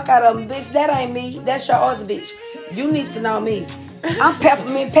slap the fuck out of them. Bitch, that ain't me. That's your other bitch. You need to know me. I'm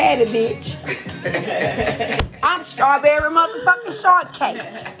Peppermint Patty, bitch. I'm strawberry motherfucking shortcake.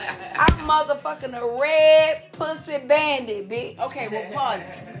 I'm motherfucking a red pussy bandit, bitch. Okay, well, pause.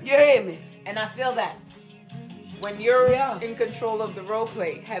 You hear me? And I feel that. When you're Yeah. in control of the role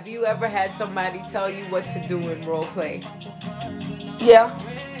play, have you ever had somebody tell you what to do in role play? Yeah.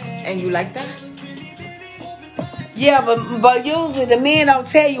 And you like that? Yeah, but usually the men don't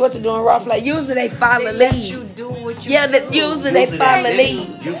tell you what to do in role play. Usually they follow They let lead. you do what you Yeah, do. usually they follow lead.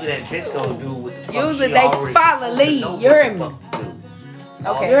 Usually that bitch gonna do what the fuck Usually she they already follow lead. know You what heard the me? fuck to do.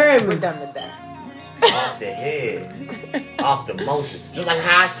 Okay, You heard me? we're done with that. Off the head, off the motion. Just like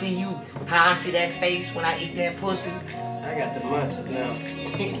how I see you, how I see that face when I eat that pussy. I got the munchies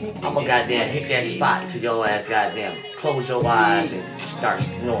now. I'ma goddamn hit that spot till your ass goddamn close your eyes and start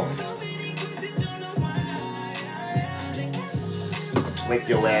snoring. Wake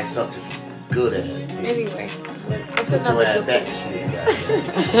your ass up to some good ass. Anyway, what's Put your another ass good back to sleep,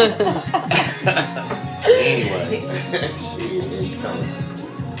 goddamn. Anyway. Shit, you tell me.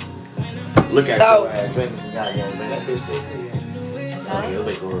 Look at So- your ass, drink goddamn drink that bitch pussy. Oh, you'll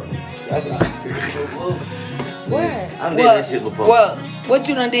make her run. What? I done did this shit before. What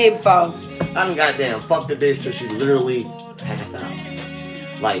you done did before? I done goddamn fucked the bitch till she literally passed out.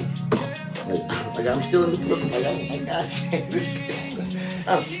 Like I'm still in the pussy. Like, oh my god, this bitch.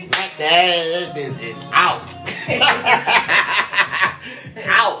 I'm smacked the ass. This bitch is out.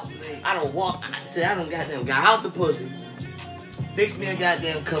 Out. I don't walk. I done goddamn got out the pussy. Fixed me a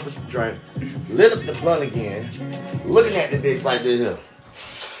goddamn cup of drink. Lit up the blunt again. Looking at the bitch like this here.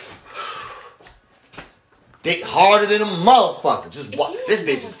 Dick harder than a motherfucker. Just walk. This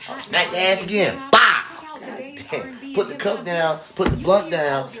bitch is smack the ass again. Bow. Damn. Put the cup down. Put the blunt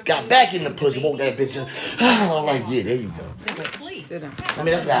down. Got back in the pussy. Woke that bitch up. I'm like, yeah, there you go. Sit down. I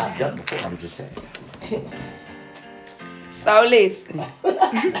mean, that's what I've done before. I'm just saying. So listen.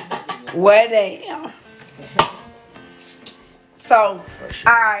 Where they are. So,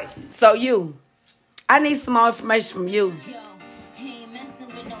 alright. So I need some more information from you.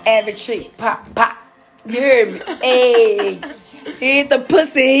 Average chick. Pop, pop. You hear me? Hey. He hit the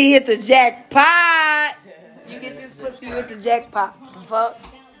pussy, he hit the jackpot. You get this pussy, you hit the jackpot. Fuck.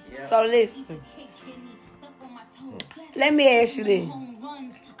 So listen. Let me ask you this.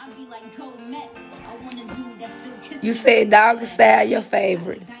 You said doggy style your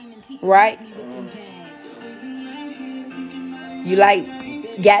favorite, right? You like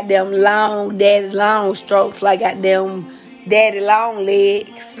goddamn long, daddy long strokes, like goddamn daddy long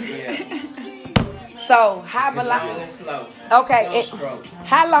legs. Yeah. So how Really long? slow. Okay, No stroke.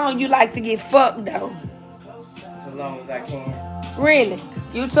 how long you like to get fucked though? As long as I can. Really?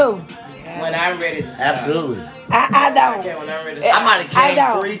 You too? When I'm ready to stop. Absolutely. I don't. Okay, when I'm ready to I stop. might have I came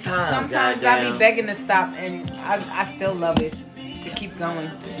don't. 3 times. Sometimes I goddamn. be begging to stop, and I still love it to keep going.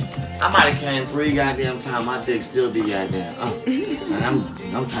 I might have came 3 goddamn times. My dick still be goddamn. And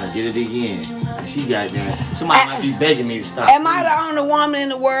I'm trying to get it again. And she goddamn. Somebody might be begging me to stop. Am I the only woman in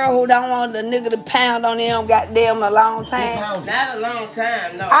the world who don't want the nigga to pound on them goddamn a long time? Not a long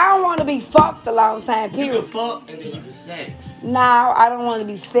time, no. I don't want to be fucked a long time, You period. can fuck and then you can sex. No, I don't want to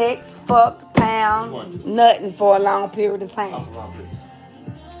be sex, fucked, pound, nothing for a long period of time.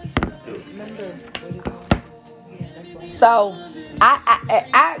 So,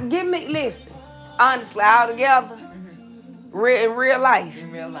 I give me, listen, honestly, all together, in real life,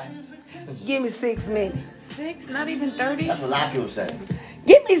 In real life. give me 6 minutes. 6, not even 30. That's what a lot of people say.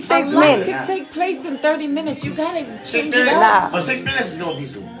 Give me 6 A lot minutes. can take place in 30 minutes. You gotta 6 change it minutes? up. Nah. Oh, 6 minutes is gonna be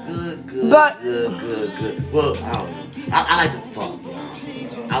some good. But- Good. Well, I don't know. I like to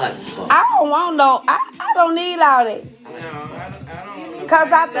fuck. I like to fuck. I don't want no, I don't need all that. No, I don't want no Cause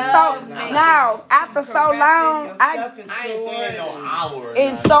after so long, I ain't saying no hours.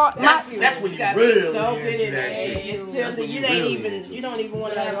 it start That's when you really soak into it in that there. shit. It's tender. You don't even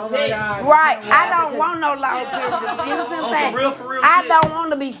want to have oh my sex. God. right. I don't want no long period. You know what I'm On saying? some real for real I shit. don't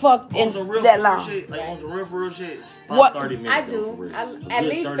want to be fucked in On some real that for real long. shit. Like on some real for real shit. What? 30 minutes. I though, for do. real. At Good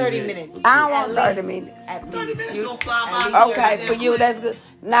least 30 minutes. I don't want At 30 least. minutes. At 30 least. minutes You- gonna fly at by. least Okay, for you, that's good.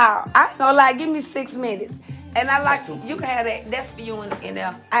 Now, I ain't gonna lie, give me 6 minutes. And I like, you can have that, that's for you in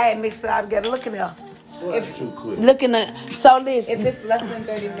there. I had mixed it all together. Look in there. That's too quick. Look in there. So listen, If it's less than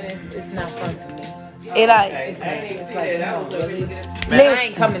 30 minutes, it's not fun for me. it ain't. I ain't even see that. I was looking at it. Man, I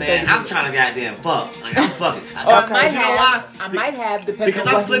ain't coming 30 Man, I'm minutes. trying to goddamn fuck. Like, I'm fucking. Or I Okay. might You know why? have, depending Because on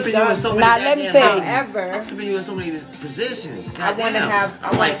I'm what flipping he's you in done. so many Now, let me goddamn tell you. However, I'm flipping you in so many positions. I wanna Goddamn. have- I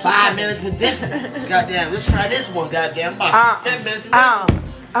I'm wanna like keep 5 coming. minutes with this one. Goddamn, let's try this one. Goddamn, about 7 minutes with this one.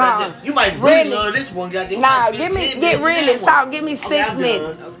 Goddamn, you might really Really? love this one. Goddamn, you Nah, might give spend me, 10 get minutes with really, that one. so give me Okay, 6 I'm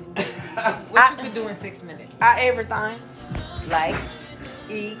minutes. done. what you could do in 6 minutes? Everything. Like,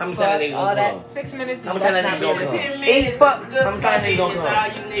 eat, How many fuck, times they gonna all that. come? 6 minutes, How many that's times not they gonna come? realistic. 10 minutes fuck- of good how many times they fucking gonna is come?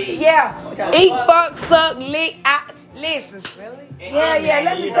 all you need. Yeah. Eat, fuck, suck, lick. Listen. Really? Yeah,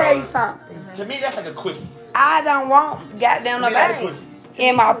 let me tell you something. To me, that's like a quickie. I don't want goddamn To me, that's a nobody quickie.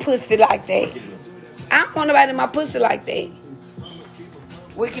 in my pussy like that. I don't want nobody in my pussy like that.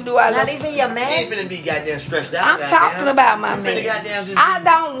 We can do our Not little. even your You man? ain't finna be goddamn stressed out. I'm goddamn. talking about my You finna man. goddamn just I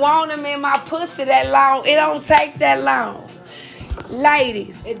don't want him in my pussy that long. It don't take that long.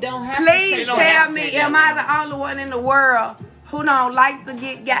 Ladies, It don't have please It don't tell have to me, take that am I the only one in the world who don't like to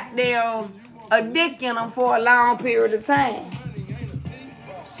get goddamn a dick in them for a long period of time?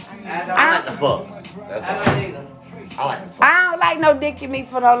 I like the fuck. That's I all. don't either. I like the fuck. I don't like no dick in me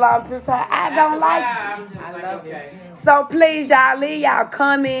for no long period of time. I don't like it. I love it. So please, y'all, leave y'all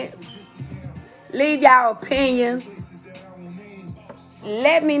comments. Leave y'all opinions.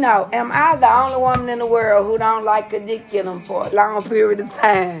 Let me know. Am I the only woman in the world who don't like a dick in them for a long period of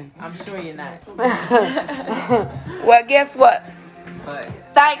time? I'm sure you're not. Well, guess what? But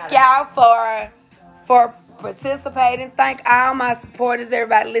Thank y'all for participating. Thank all my supporters,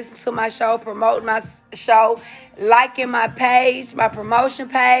 everybody listening to my show, promoting my show, liking my page, my promotion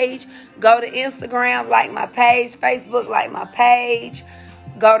page. Go to Instagram, like my page, Facebook, like my page.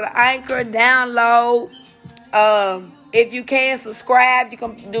 Go to Anchor, download. If you can subscribe, you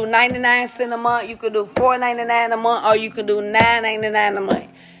can do 99 cents a month. You can do $4.99 a month, or you can do $9.99 a month.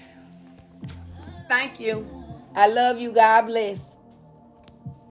 Thank you. I love you. God bless.